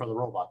easier for the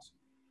robots,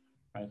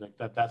 right?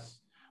 Like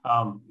that's,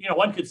 you know,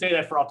 one could say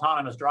that for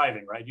autonomous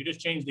driving, right? You just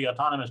change the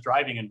autonomous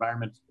driving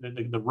environment,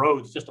 the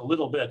roads just a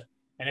little bit,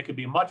 and it could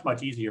be much,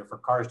 much easier for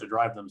cars to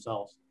drive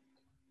themselves.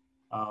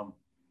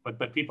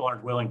 But people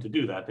aren't willing to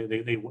do that.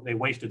 They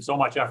wasted so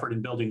much effort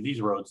in building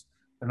these roads.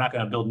 They're not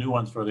going to build new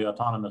ones for the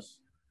autonomous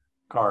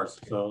cars.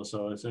 So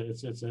it's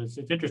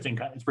interesting.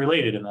 It's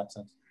related in that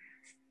sense.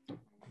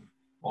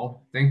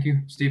 Well, thank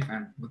you, Steve,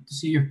 and good to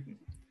see you.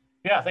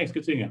 Yeah, thanks.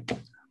 Good seeing you.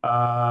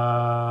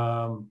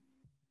 I'm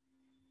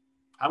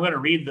going to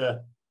read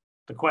the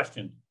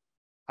question.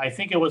 I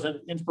think it was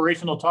an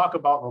inspirational talk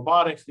about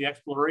robotics, the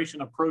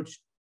exploration approach.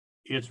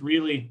 It's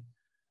really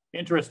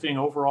interesting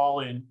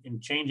overall in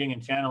changing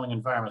and channeling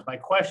environments. My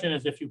question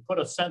is, if you put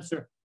a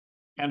sensor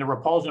and a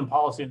repulsion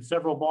policy in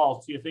several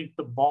balls, do you think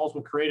the balls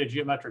will create a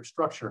geometric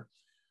structure?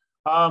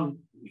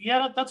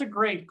 Yeah, that's a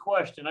great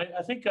question.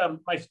 I think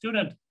my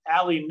student,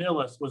 Ali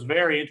Nillis, was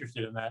very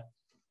interested in that.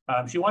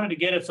 She wanted to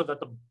get it so that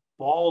the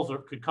balls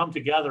could come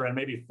together and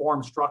maybe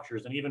form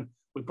structures. And even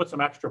we put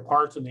some extra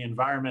parts in the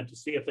environment to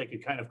see if they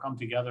could kind of come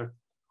together.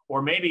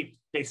 Or maybe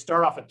they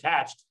start off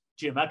attached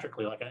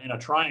geometrically, like in a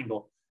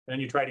triangle, and then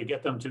you try to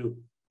get them to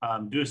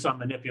do some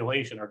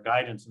manipulation or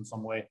guidance in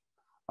some way.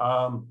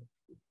 I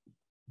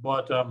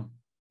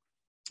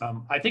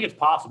think it's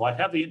possible. I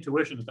have the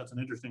intuition that that's an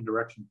interesting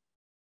direction,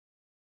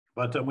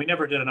 but we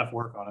never did enough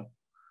work on it.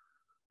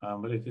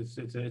 But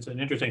it's an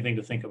interesting thing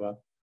to think about.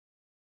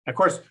 Of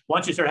course,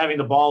 once you start having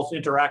the balls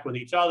interact with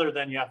each other,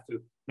 then you have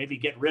to maybe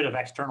get rid of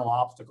external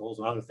obstacles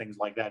and other things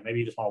like that. Maybe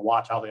you just want to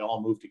watch how they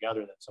all move together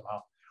then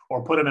somehow,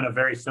 or put them in a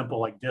very simple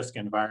like disk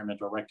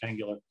environment or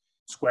rectangular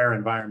square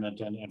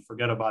environment and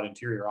forget about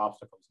interior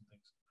obstacles and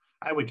things.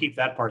 I would keep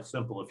that part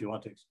simple if you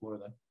want to explore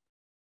that.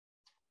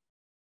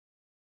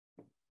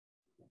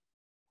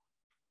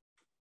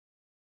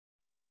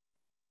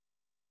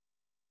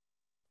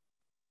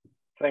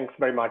 Thanks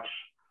very much.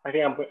 I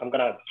think I'm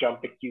gonna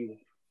jump the queue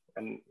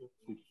and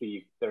see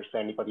if there's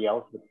anybody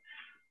else. But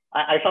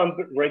I found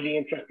really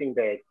interesting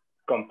the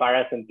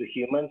comparison to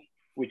humans,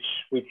 which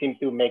we seem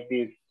to make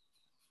these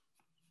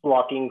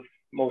blockings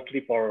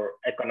mostly for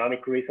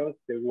economic reasons,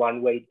 the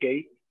one-way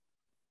gate.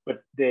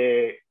 But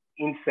the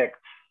insects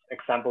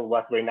example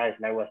was very nice,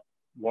 and I was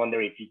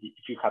wondering if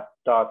you have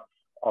thought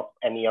of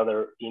any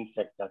other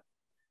insect that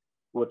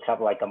would have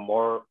like a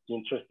more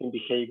interesting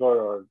behavior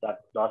or that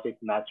does it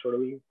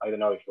naturally. I don't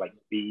know if like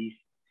bees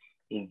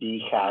in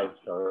beehives,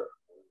 or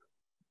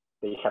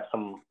they have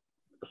some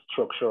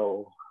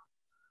structural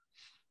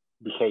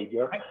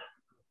behavior.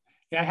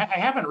 Yeah, I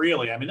haven't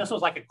really. I mean, this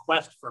was like a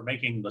quest for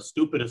making the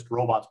stupidest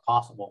robots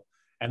possible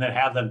and then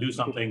have them do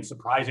something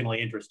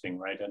surprisingly interesting,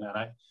 right?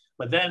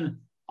 But then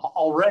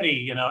already,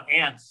 you know,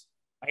 ants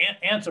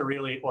are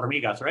really,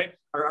 hormigas, right?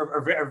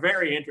 Are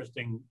very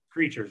interesting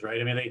creatures,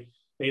 right? I mean,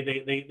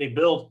 they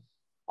build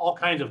all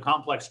kinds of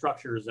complex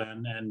structures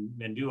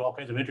and do all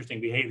kinds of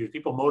interesting behaviors.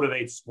 People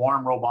motivate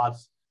swarm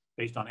robots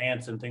based on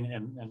ants and things,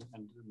 and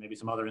maybe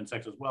some other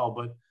insects as well.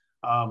 But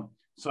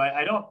so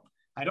I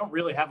don't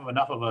really have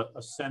enough of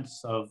a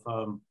sense of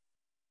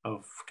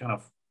kind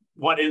of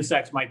what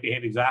insects might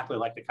behave exactly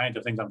like the kinds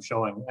of things I'm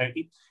showing.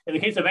 In the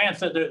case of ants,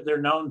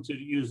 they're known to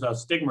use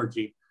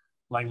stigmergy,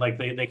 like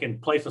they can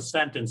place a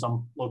scent in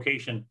some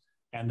location,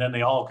 and then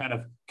they all kind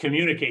of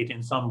communicate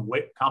in some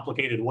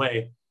complicated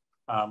way.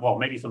 Well,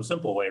 maybe some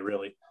simple way,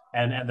 really.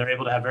 And they're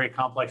able to have very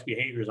complex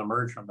behaviors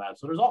emerge from that.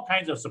 So there's all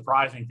kinds of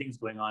surprising things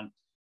going on,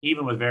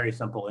 even with very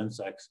simple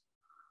insects.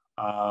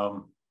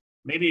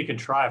 Maybe you can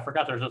try, I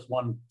forgot there's this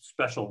one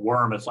special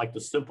worm. It's like the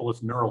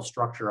simplest neural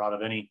structure out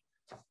of any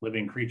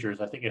living creatures.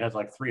 I think it has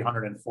like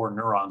 304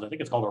 neurons. I think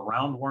it's called a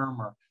roundworm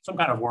or some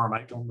kind of worm.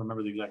 I don't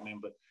remember the exact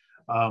name, but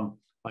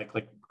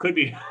could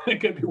be,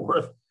 it could be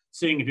worth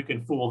seeing if you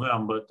can fool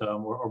them, but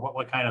or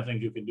what kind of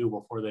things you can do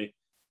before they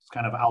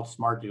kind of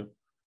outsmart you.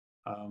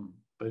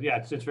 But yeah,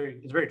 it's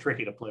very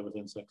tricky to play with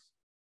insects.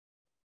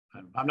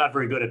 I'm not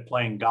very good at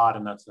playing God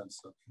in that sense.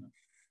 So, you know,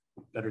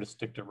 better to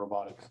stick to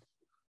robotics.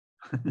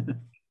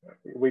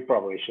 We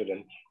probably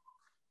shouldn't.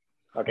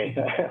 Okay,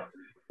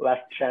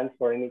 last chance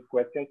for any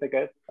questions, I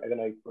guess. I don't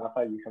know if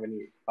Rafa, you have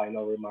any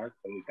final remarks,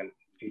 and we can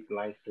keep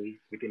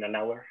nicely within an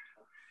hour.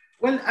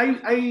 Well,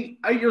 I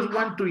just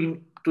want to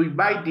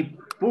invite the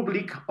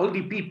public, all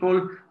the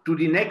people, to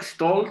the next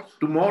talk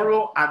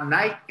tomorrow at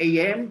 9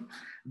 a.m.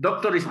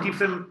 Dr.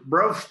 Stephen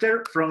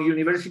Brewster from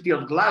University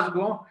of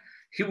Glasgow.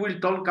 He will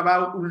talk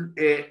about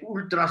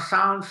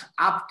ultrasounds,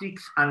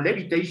 optics, and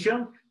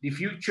levitation, the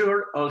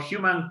future of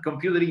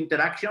human-computer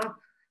interaction.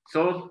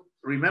 So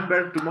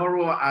remember,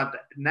 tomorrow at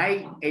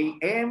 9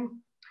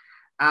 a.m.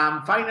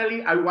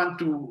 Finally, I want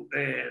to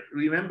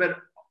remember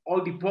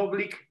all the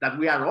public that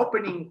we are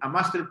opening a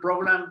master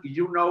program. If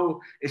you know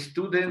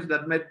students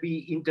that might be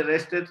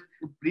interested,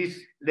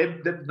 please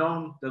let them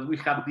know that we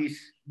have this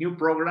new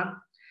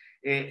program.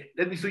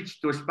 Let me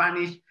switch to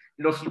Spanish.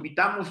 Los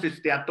invitamos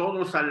a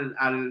todos a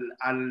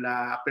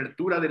la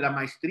apertura de la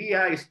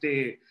maestría.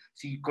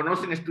 Si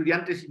conocen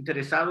estudiantes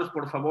interesados,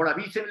 por favor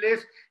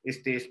avísenles.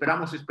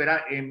 Esperamos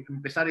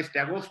empezar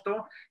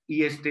agosto,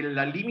 y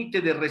la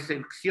límite de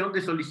recepción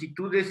de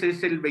solicitudes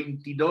es el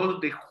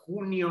 22 de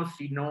junio,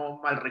 si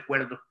no mal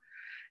recuerdo.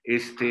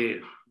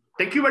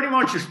 Thank you very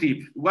much,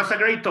 Steve. It was a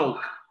great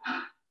talk.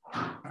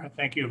 All right,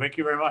 thank you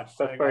very much.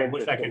 I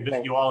wish I could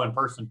visit you all in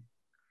person.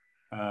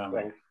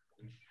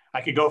 I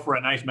could go for a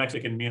nice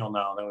Mexican meal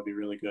now. That would be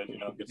really good. You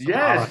know, get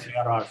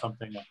some or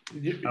something.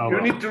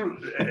 You need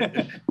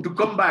to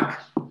come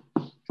back.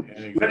 Yeah,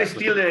 exactly. We're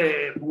still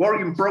a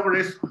work in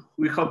progress.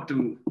 We hope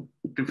to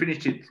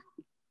finish it.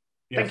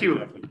 Yes, Thank you.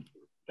 Exactly.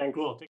 Thank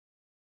you. Cool.